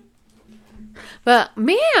 okay. But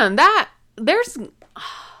man,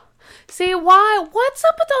 see why? What's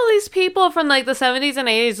up with all these people from like the 70s and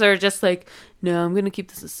 80s that are just like, no, I'm gonna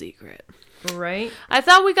keep this a secret. Right. I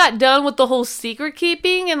thought we got done with the whole secret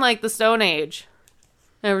keeping in like the Stone Age.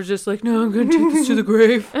 I was just like, no, I'm going to take this to the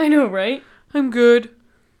grave. I know, right? I'm good.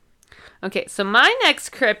 Okay, so my next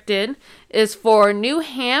cryptid is for New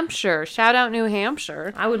Hampshire. Shout out New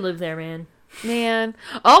Hampshire. I would live there, man. Man.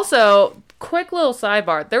 Also, quick little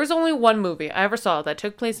sidebar. There was only one movie I ever saw that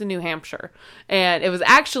took place in New Hampshire. And it was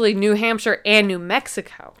actually New Hampshire and New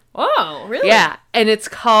Mexico. Oh, really? Yeah, and it's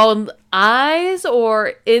called Eyes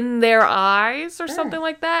or In Their Eyes or something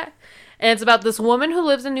like that. And it's about this woman who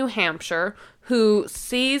lives in New Hampshire who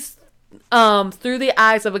sees through the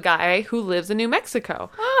eyes of a guy who lives in New Mexico.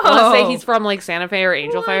 Oh. I want to say he's from like Santa Fe or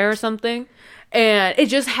Angel Fire or something. And it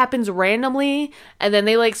just happens randomly, and then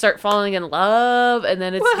they like start falling in love, and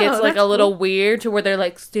then it gets like a little weird to where they're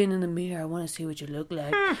like, stand in the mirror, I want to see what you look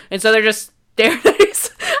like. And so they're just staring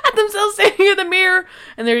at themselves standing in the mirror,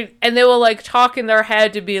 and they will like talk in their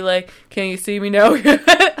head to be like, can you see me now?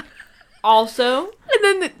 Also, and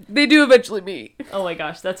then they do eventually meet. Oh my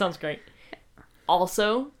gosh, that sounds great.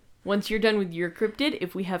 Also, once you're done with your cryptid,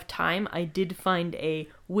 if we have time, I did find a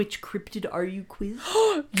which cryptid are you quiz.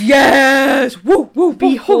 Yes! Woo, woo,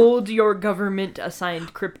 Behold your government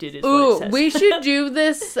assigned cryptid is what it says. We should do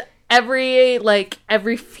this every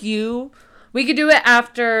few. We could do it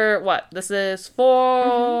after what? This is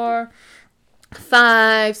 4,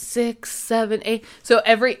 5, 6, 7, 8. So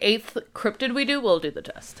every 8th cryptid we do, we'll do the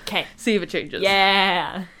test. Okay. See if it changes.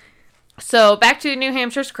 Yeah. So back to New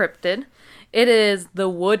Hampshire's cryptid. It is the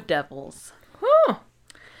Wood Devils. Huh.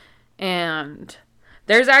 And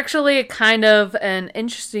there's actually a kind of an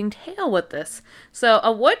interesting tale with this. So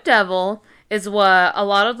a wood devil is what a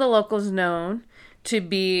lot of the locals know to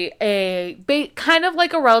be kind of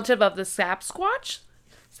like a relative of the Sasquatch.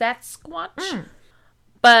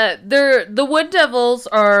 But the wood devils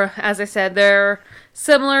are, as I said, they're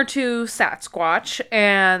similar to Sasquatch,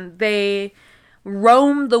 and they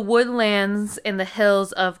roam the woodlands in the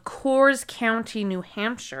hills of Coors County, New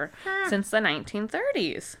Hampshire since the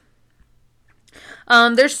 1930s.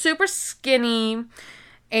 They're super skinny,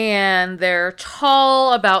 and they're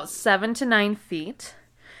tall, about 7 to 9 feet,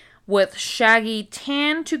 with shaggy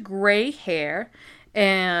tan to gray hair,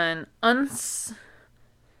 and unusual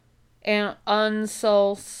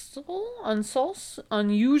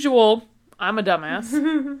I'm a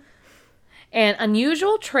dumbass. And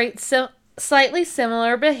unusual traits, slightly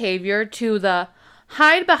similar behavior to the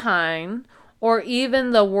hide behind or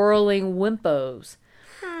even the whirling wimpos.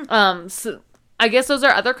 So I guess those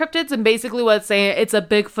are other cryptids, and basically what it's saying, it's a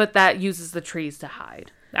Bigfoot that uses the trees to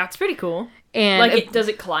hide. That's pretty cool. And like, does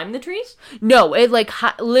it climb the trees? No, it like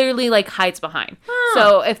literally like hides behind.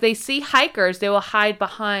 So if they see hikers, they will hide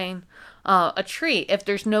behind a tree. If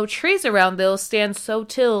there's no trees around, they'll stand so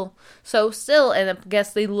still, and I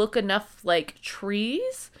guess they look enough like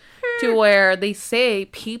trees to where they say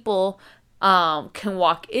people can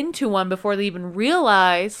walk into one before they even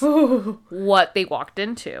realize what they walked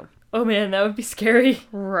into. Oh man, that would be scary.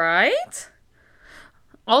 Right?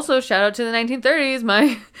 Also, shout out to the 1930s.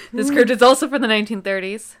 This cryptid is also from the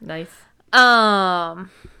 1930s. Nice.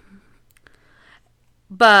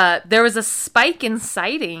 But there was a spike in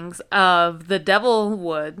sightings of the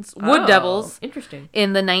wood devils, interesting,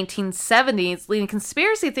 in the 1970s, leading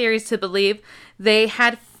conspiracy theories to believe they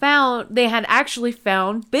had actually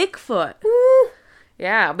found Bigfoot.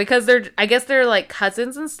 Yeah, because I guess they're like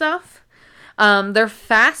cousins and stuff. They're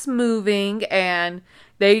fast moving and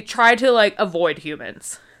they try to like avoid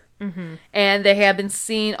humans. Mm-hmm. And they have been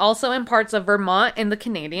seen also in parts of Vermont and the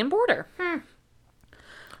Canadian border.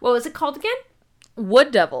 What was it called again?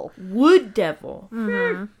 Wood devil. Wood devil.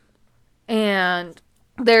 Mm-hmm. And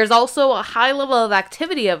there's also a high level of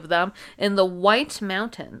activity of them in the White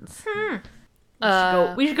Mountains.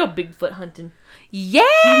 We should go Bigfoot hunting.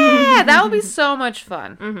 Yeah! That would be so much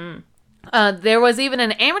fun. Mm-hmm. There was even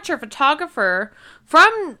an amateur photographer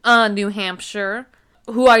from New Hampshire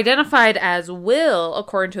who identified as Will,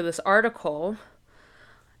 according to this article.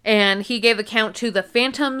 And he gave account to the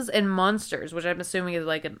Phantoms and Monsters, which I'm assuming is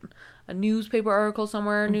like a newspaper article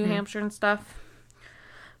somewhere in New Hampshire and stuff.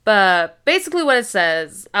 But basically what it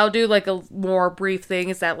says, I'll do like a more brief thing,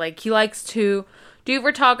 is that like he likes to do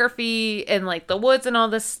photography in like the woods and all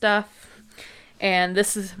this stuff. And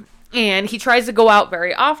he tries to go out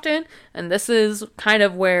very often. And this is kind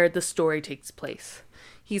of where the story takes place.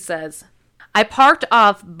 He says, I parked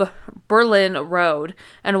off Berlin Road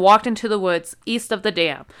and walked into the woods east of the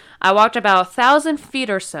dam. I walked about 1,000 feet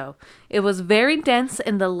or so. It was very dense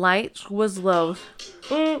and the light was low.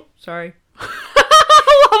 Oh, sorry. What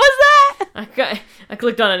was that? I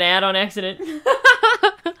clicked on an ad on accident.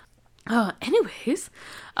 Anyways,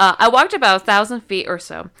 I walked about 1,000 feet or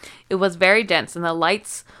so. It was very dense and the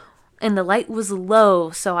light was low,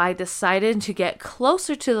 so I decided to get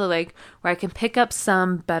closer to the lake where I can pick up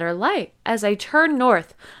some better light. As I turned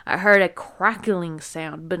north, I heard a crackling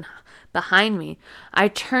sound behind me. I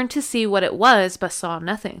turned to see what it was, but saw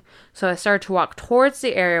nothing. So I started to walk towards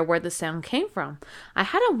the area where the sound came from. I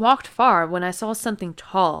hadn't walked far when I saw something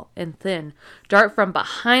tall and thin dart from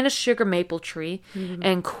behind a sugar maple tree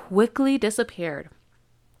and quickly disappeared.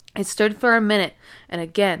 It stood for a minute, and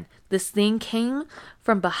again, this thing came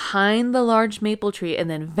from behind the large maple tree and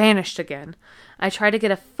then vanished again. I tried to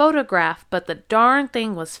get a photograph, but the darn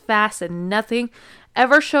thing was fast and nothing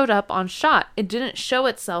ever showed up on shot. It didn't show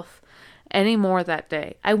itself anymore that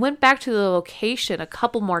day. I went back to the location a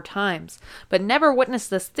couple more times, but never witnessed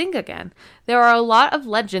this thing again. There are a lot of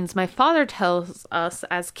legends my father tells us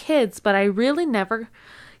as kids, but I really never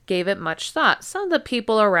gave it much thought. Some of the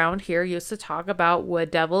people around here used to talk about wood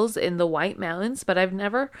devils in the White Mountains, but I've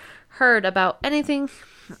never heard about anyone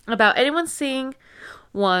seeing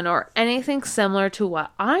one or anything similar to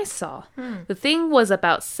what I saw. The thing was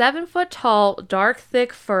about 7 foot tall, dark,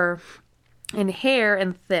 thick fur and hair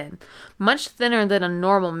and thin, much thinner than a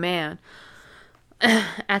normal man.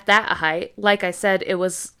 At that height, like I said, it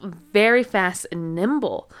was very fast and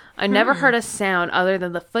nimble. I never heard a sound other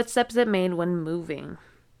than the footsteps it made when moving.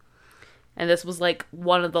 And this was like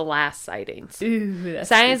one of the last sightings. Ooh,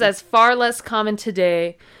 sightings that's far less common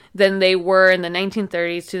today than they were in the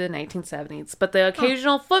 1930s to the 1970s. But the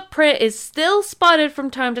occasional footprint is still spotted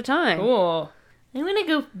from time to time. Cool. I'm gonna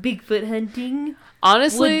go Bigfoot hunting.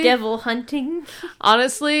 Honestly. Wood devil hunting.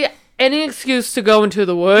 Honestly, any excuse to go into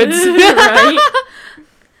the woods. Right?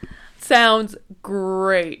 Sounds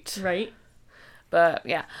great. Right? But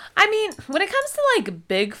yeah. I mean, when it comes to like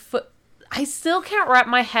Bigfoot, I still can't wrap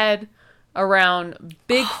my head around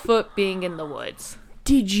Bigfoot being in the woods.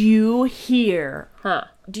 Did you hear? Huh.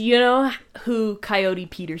 Do you know who Coyote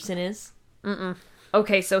Peterson is? Mm-mm.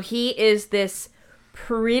 Okay, so he is this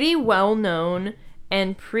pretty well-known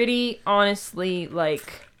and pretty honestly,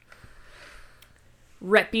 like,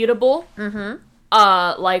 reputable,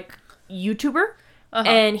 like, YouTuber. Uh-huh.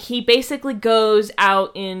 And he basically goes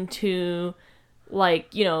out into,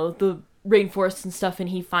 like, you know, the rainforests and stuff, and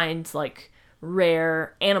he finds, like,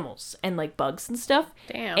 rare animals and like bugs and stuff.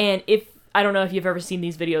 Damn. And I don't know if you've ever seen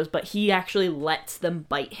these videos, but he actually lets them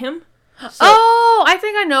bite him. So, I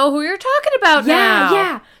think I know who you're talking about now.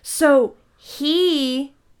 Yeah. So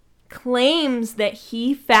he claims that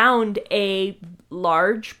he found a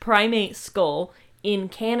large primate skull in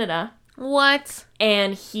Canada. What?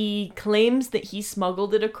 And he claims that he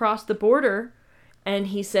smuggled it across the border, and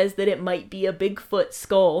he says that it might be a Bigfoot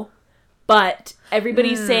skull. But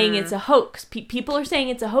everybody's saying it's a hoax. People are saying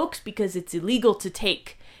it's a hoax because it's illegal to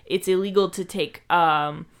take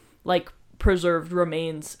like preserved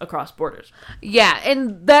remains across borders. Yeah,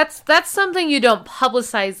 and that's something you don't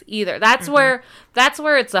publicize either. That's where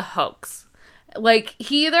it's a hoax. Like,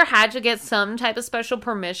 he either had to get some type of special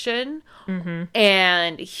permission,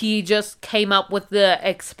 and he just came up with the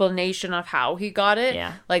explanation of how he got it.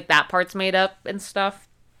 Yeah. Like, that part's made up and stuff.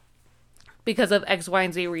 because of X, Y,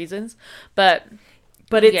 and Z reasons. But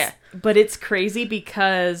it's crazy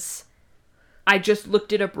because I just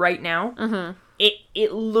looked it up right now. Mm-hmm.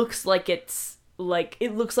 It looks like it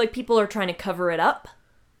looks like people are trying to cover it up.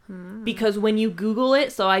 Because when you Google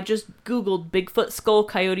it, so I just Googled Bigfoot skull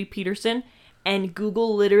Coyote Peterson, and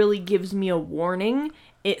Google literally gives me a warning.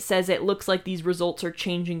 It says it looks like these results are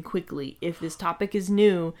changing quickly. If this topic is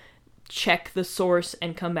new, check the source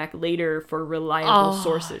and come back later for reliable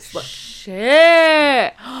sources. Look.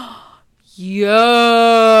 Shit.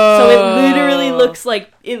 Yo. So it literally looks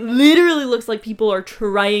like people are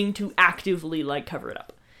trying to actively like cover it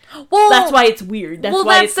up. Well, that's why it's weird. That's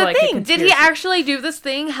why it's the like thing. Did he actually do this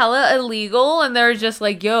thing hella illegal? And they're just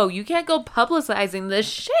like, yo, you can't go publicizing this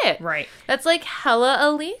shit. Right. That's like hella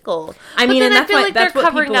illegal. I mean, and I feel like that's they're what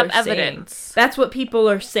covering people up are evidence. Saying. That's what people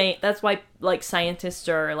are saying. That's why like scientists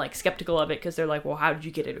are like skeptical of it because they're like, well, how did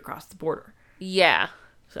you get it across the border? Yeah.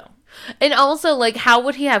 So. And also, like, how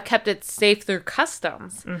would he have kept it safe through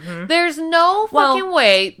customs? Mm-hmm. There's no fucking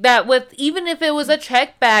way that even if it was a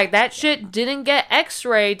check bag, that shit didn't get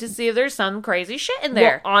x-rayed to see if there's some crazy shit in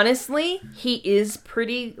there. Well, honestly, he is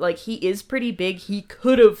pretty big. He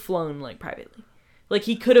could have flown, like, privately. Like,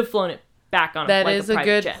 he could have flown it back on that like, is a a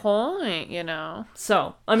good jet. point, you know?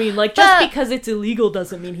 So, I mean, like, just because it's illegal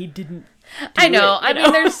doesn't mean he didn't I know. I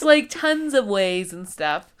mean, there's, like, tons of ways and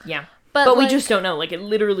stuff. Yeah. But like, we just don't know. Like, it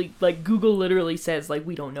literally, like, Google literally says, like,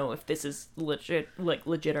 we don't know if this is legit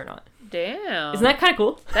or not. Damn. Isn't that kind of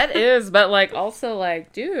cool? That is, but, like, also,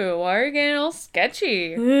 like, dude, why are you getting all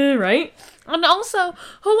sketchy? Right? And also,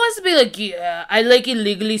 who wants to be like, yeah, I, like,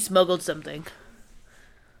 illegally smuggled something?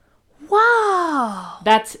 Wow.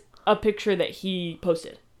 That's a picture that he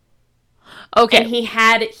posted. Okay. And he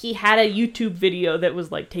had a YouTube video that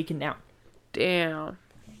was, like, taken down. Damn.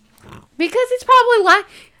 Because he's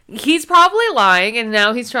probably lying, and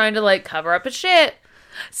now he's trying to, like, cover up his shit.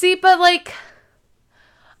 See, but, like,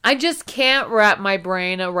 I just can't wrap my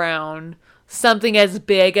brain around something as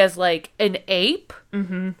big as, like, an ape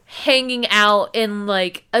hanging out in,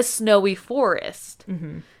 like, a snowy forest.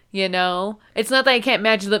 Mm-hmm. You know? It's not that I can't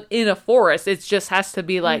imagine them in a forest. It just has to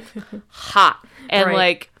be, like, hot. And, right.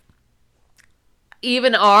 like,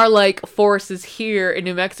 even our, like, forests here in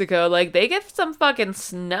New Mexico, like, they get some fucking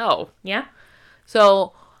snow. Yeah.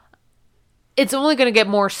 So, it's only going to get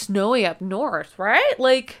more snowy up north, right?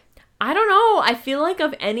 Like, I don't know. I feel like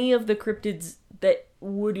of any of the cryptids that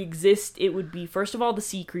would exist, it would be, first of all, the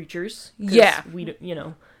sea creatures. Yeah. We, you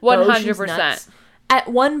know, 100%. At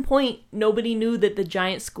one point, nobody knew that the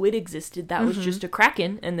giant squid existed. That was just a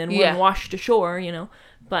kraken, and then one washed ashore, you know.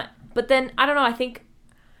 But then, I don't know, I think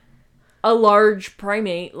a large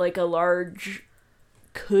primate, like a large,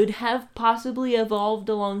 could have possibly evolved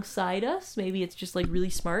alongside us. Maybe it's just, like, really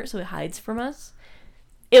smart, so it hides from us.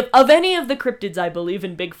 If of any of the cryptids, I believe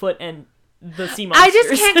in Bigfoot and the sea monsters. I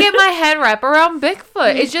just can't get my head wrapped around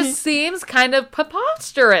Bigfoot. It just seems kind of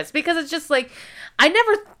preposterous, because it's just, like, I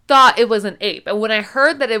never thought it was an ape. And when I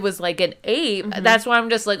heard that it was, like, an ape, that's why I'm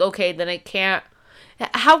just like, okay, then it can't.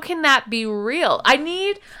 How can that be real? I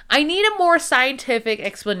need a more scientific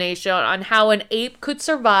explanation on how an ape could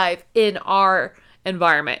survive in our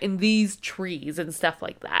environment, in these trees and stuff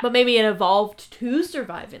like that. But maybe it evolved to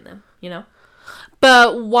survive in them, you know?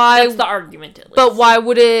 But why? That's the argument, at least. But why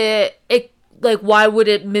would why would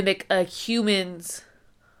it mimic a human's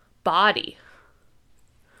body?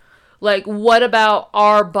 Like, what about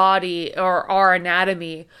our body or our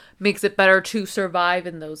anatomy makes it better to survive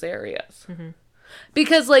in those areas? Mm-hmm.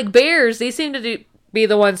 Because, like, bears, they seem to be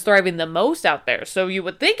the ones thriving the most out there. So you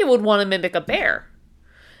would think it would want to mimic a bear.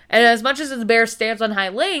 And as much as the bear stands on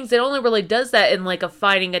hind legs, it only really does that in, like, a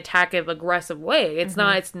fighting, attackive, aggressive way. It's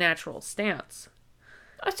not its natural stance.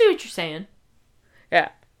 I see what you're saying. Yeah.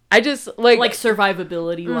 I just, like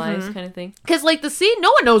survivability-wise kind of thing. Because, like, the sea,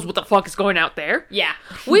 no one knows what the fuck is going out there. Yeah.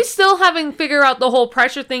 We still haven't figured out the whole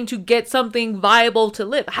pressure thing to get something viable to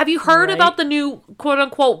live. Have you heard about the new,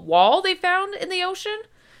 quote-unquote, wall they found in the ocean?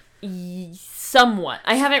 Somewhat.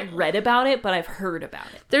 I haven't read about it, but I've heard about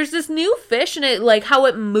it. There's this new fish, and how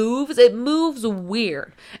it moves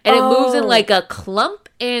weird. And it moves in, like, a clump,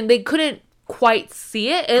 and they couldn't quite see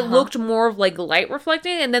it. It looked more of, like, light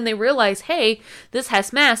reflecting, and then they realized, hey, this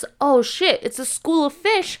has mass. Oh shit, it's a school of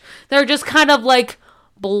fish. They're just kind of, like,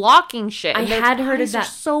 blocking shit. I had heard of that.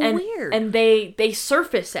 So weird. And they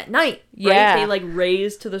surface at night. Right? Yeah, they, like,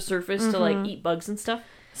 raise to the surface to, like, eat bugs and stuff.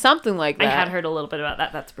 Something like that. I had heard a little bit about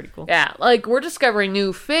that. That's pretty cool. Yeah, like, we're discovering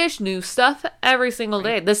new fish, new stuff every single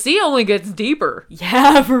day. The sea only gets deeper.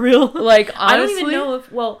 Yeah, for real. Like, honestly, I don't even know if,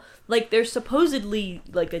 well, like, there's supposedly,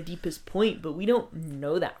 like, a deepest point, but we don't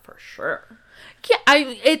know that for sure. Yeah,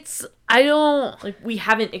 I don't... Like, we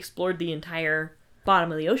haven't explored the entire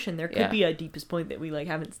bottom of the ocean. There could be a deepest point that we, like,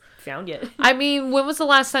 haven't found yet. I mean, when was the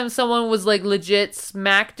last time someone was, like, legit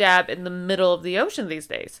smack dab in the middle of the ocean these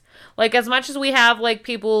days? Like, as much as we have, like,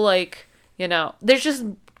 people, like, you know, there's just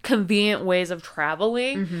convenient ways of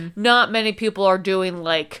traveling. Not many people are doing,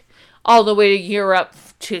 like, all the way to Europe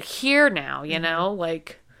to here now, you know?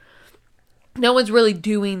 Like, no one's really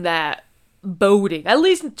doing that boating, at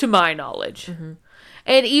least to my knowledge.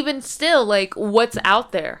 And even still, like, what's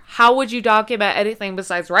out there? How would you document anything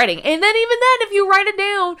besides writing? And then even then, if you write it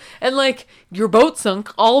down and, like, your boat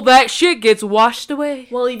sunk, all that shit gets washed away.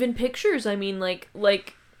 Well, even pictures. I mean, like,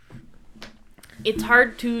 it's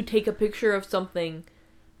hard to take a picture of something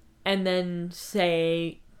and then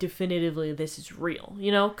say definitively this is real,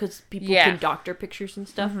 you know? Because people can doctor pictures and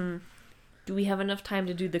stuff. Do we have enough time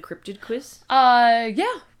to do the cryptid quiz?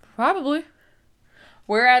 Yeah, probably.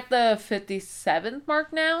 We're at the 57th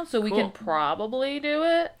mark now, so we can probably do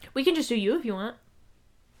it. We can just do you if you want.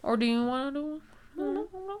 Or do you want to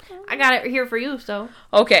do it? I got it here for you, so.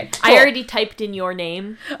 Okay. Cool. I already typed in your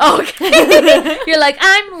name. Okay. You're like,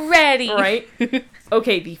 I'm ready. Right?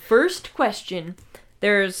 Okay, the first question,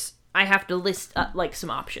 I have to list, like, some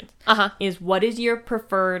options. Is what is your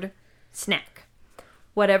preferred snack?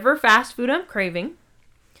 Whatever fast food I'm craving.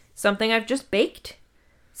 Something I've just baked.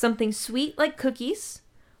 Something sweet like cookies,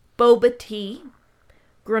 boba tea,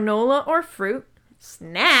 granola or fruit,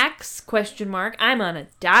 snacks, ? I'm on a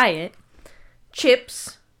diet,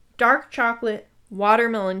 chips, dark chocolate,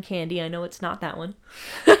 watermelon candy, I know it's not that one,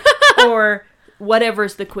 or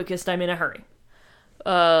whatever's the quickest, I'm in a hurry.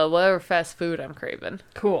 Whatever fast food I'm craving.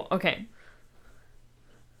 Cool, okay.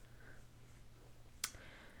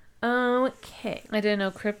 Okay. I didn't know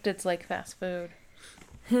cryptids like fast food.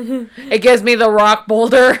 It gives me the rock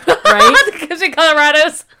boulder, right? Because in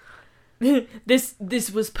Colorado's.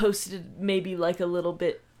 This was posted maybe like a little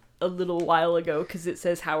while ago because it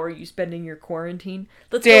says, "How are you spending your quarantine?"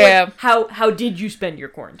 Let's go with, how did you spend your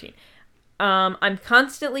quarantine? I'm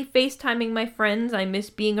constantly FaceTiming my friends. I miss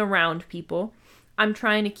being around people. I'm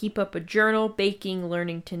trying to keep up a journal, baking,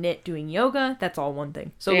 learning to knit, doing yoga. That's all one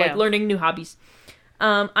thing. So like learning new hobbies.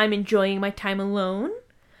 I'm enjoying my time alone.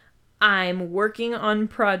 I'm working on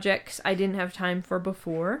projects I didn't have time for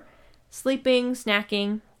before. Sleeping,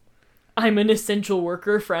 snacking. I'm an essential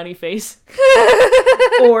worker, frowny face.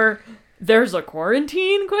 Or, there's a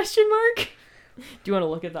quarantine, ? Do you want to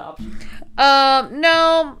look at the options?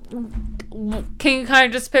 No. Can you kind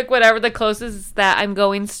of just pick whatever the closest is that I'm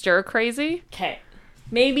going stir crazy? Okay.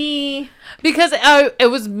 Maybe. Because it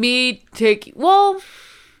was me taking... Well,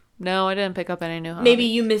 no, I didn't pick up any new hobbies. Maybe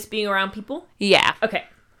you miss being around people? Yeah. Okay.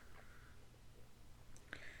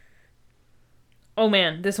 Oh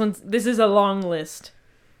man, this is a long list.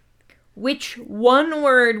 Which one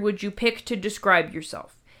word would you pick to describe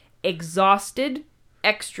yourself? Exhausted,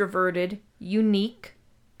 extroverted, unique,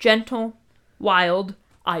 gentle, wild,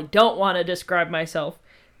 I don't want to describe myself,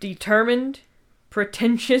 determined,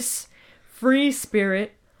 pretentious, free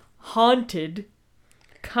spirit, haunted,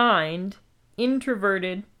 kind,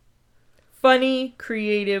 introverted, funny,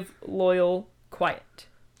 creative, loyal, quiet.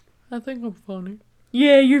 I think I'm funny.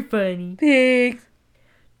 Yeah, you're funny. Thanks.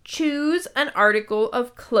 Choose an article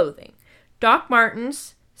of clothing. Doc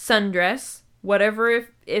Martens, sundress, whatever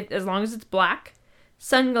if as long as it's black,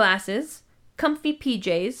 sunglasses, comfy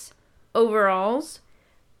PJs, overalls,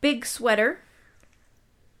 big sweater,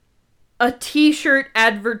 a t-shirt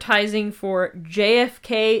advertising for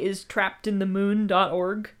JFK is trapped in the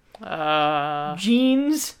moon.org,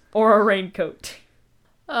 jeans, or a raincoat.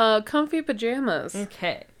 Comfy pajamas.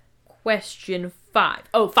 Okay. Question 5.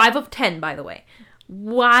 Oh, 5 of 10, by the way.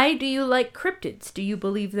 Why do you like cryptids? Do you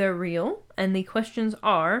believe they're real? And the questions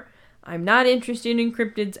are, I'm not interested in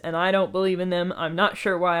cryptids and I don't believe in them. I'm not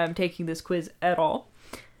sure why I'm taking this quiz at all.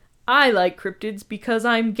 I like cryptids because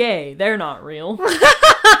I'm gay. They're not real.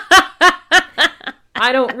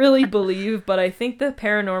 I don't really believe, but I think the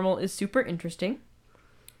paranormal is super interesting.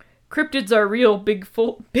 Cryptids are real.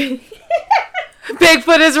 Bigfoot is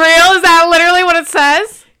real? Is that literally what it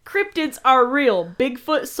says? Cryptids are real.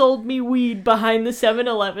 Bigfoot sold me weed behind the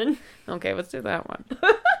 7-Eleven. Okay, let's do that one.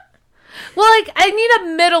 Well, like, I need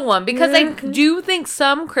a middle one because I do think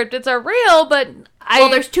some cryptids are real, but Well,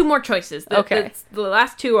 there's 2 more choices. Okay. The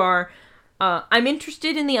last 2 are, I'm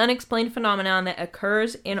interested in the unexplained phenomenon that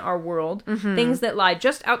occurs in our world, things that lie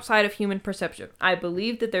just outside of human perception. I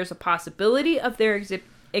believe that there's a possibility of their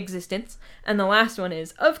existence. And the last one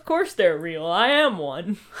is, of course they're real. I am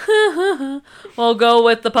one. We'll go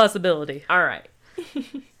with the possibility. All right.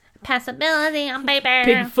 Possibility on paper.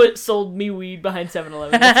 Bigfoot sold me weed behind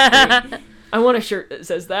 7-Eleven. That's great. I want a shirt that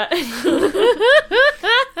says that.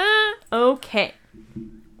 Okay.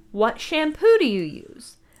 What shampoo do you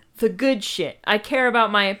use? The good shit. I care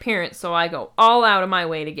about my appearance, so I go all out of my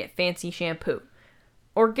way to get fancy shampoo.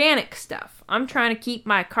 Organic stuff. I'm trying to keep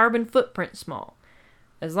my carbon footprint small.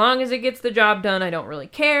 As long as it gets the job done, I don't really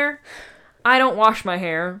care. I don't wash my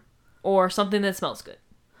hair. Or something that smells good.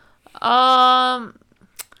 I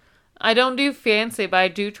don't do fancy, but I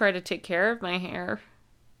do try to take care of my hair.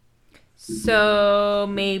 So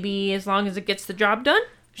maybe as long as it gets the job done?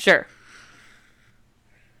 Sure.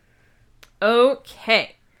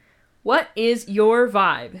 Okay. What is your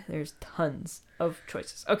vibe? There's tons of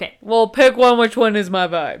choices. Okay. Well, pick one. Which one is my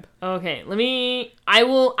vibe? Okay. I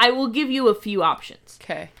will give you a few options.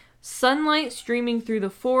 Okay. Sunlight streaming through the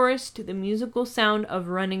forest, the musical sound of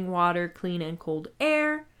running water, clean and cold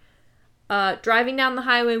air. Driving down the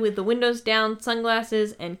highway with the windows down,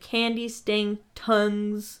 sunglasses, and candy-stained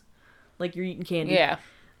tongues. Like you're eating candy. Yeah.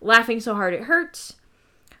 Laughing so hard it hurts.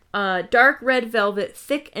 Dark red velvet,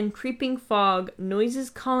 thick and creeping fog, noises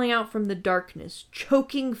calling out from the darkness,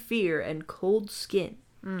 choking fear and cold skin.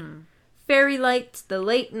 Fairy lights, the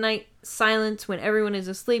late night silence when everyone is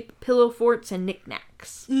asleep, pillow forts and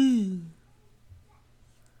knickknacks. I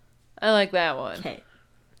like that one. Okay.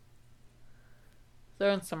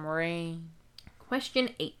 Throwing some rain. Question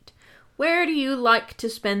 8. Where do you like to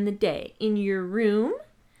spend the day? In your room?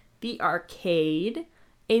 The arcade?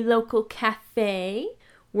 A local cafe?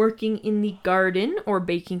 Working in the garden or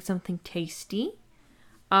baking something tasty,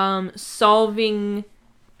 solving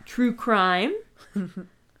true crime,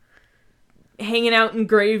 hanging out in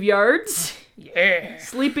graveyards,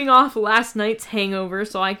 sleeping off last night's hangover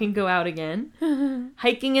so I can go out again,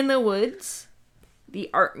 hiking in the woods, the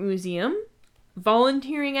art museum,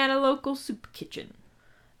 volunteering at a local soup kitchen.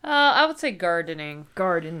 I would say gardening.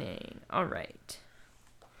 Gardening. All right.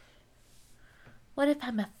 What if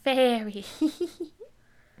I'm a fairy?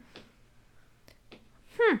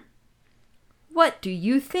 What do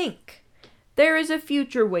you think? There is a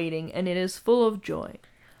future waiting, and it is full of joy.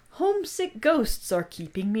 Homesick ghosts are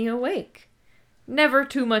keeping me awake. Never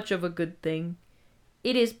too much of a good thing.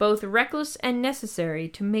 It is both reckless and necessary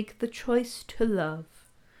to make the choice to love.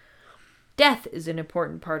 Death is an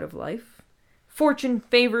important part of life. Fortune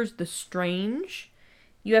favors the strange.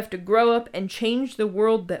 You have to grow up and change the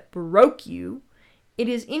world that broke you. It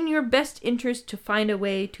is in your best interest to find a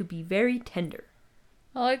way to be very tender.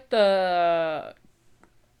 I like the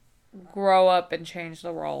grow up and change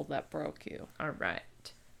the world that broke you. All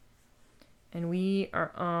right. And we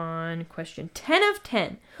are on question 10 of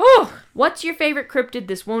 10. Whew. What's your favorite cryptid?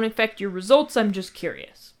 This won't affect your results. I'm just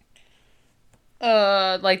curious. Do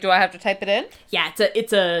I have to type it in? Yeah,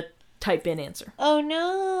 it's a type in answer. Oh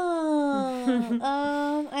no.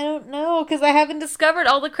 I don't know because I haven't discovered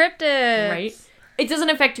all the cryptids. Right? It doesn't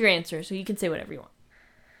affect your answer, so you can say whatever you want.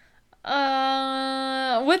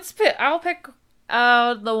 I'll pick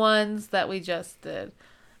out the ones that we just did.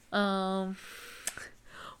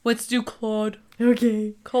 Let's do Claude.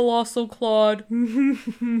 Okay. Colossal Claude.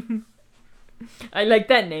 I like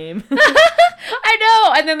that name. I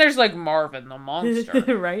know. And then there's like Marvin the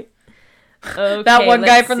monster. Right? Okay, that one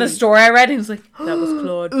guy from the story I read, he was like, that was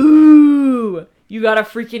Claude. Ooh! You got a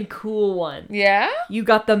freaking cool one. Yeah? You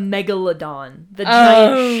got the Megalodon, the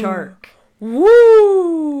giant shark.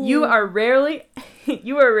 Woo! You are rarely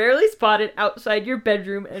spotted outside your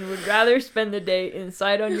bedroom and would rather spend the day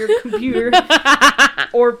inside on your computer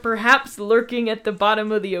or perhaps lurking at the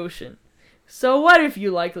bottom of the ocean. So what if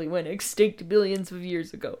you likely went extinct billions of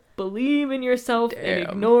years ago? Believe in yourself and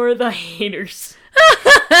ignore the haters.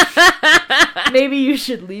 Maybe you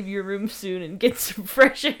should leave your room soon and get some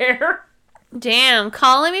fresh air. Damn,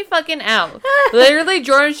 calling me fucking out. Literally,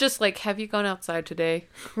 Jordan's just like, have you gone outside today?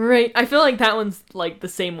 Right. I feel like that one's like the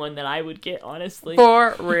same one that I would get, honestly.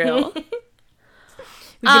 For real. We could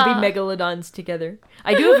be megalodons together.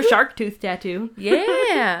 I do have a shark tooth tattoo.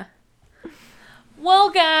 Yeah. Well,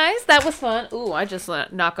 guys, that was fun. Ooh, I just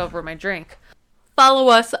knock over my drink. Follow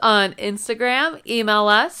us on Instagram. Email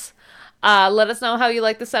us. Let us know how you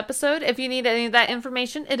like this episode. If you need any of that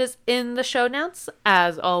information, it is in the show notes.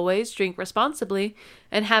 As always, drink responsibly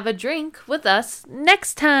and have a drink with us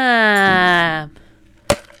next time.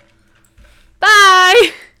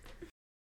 Bye!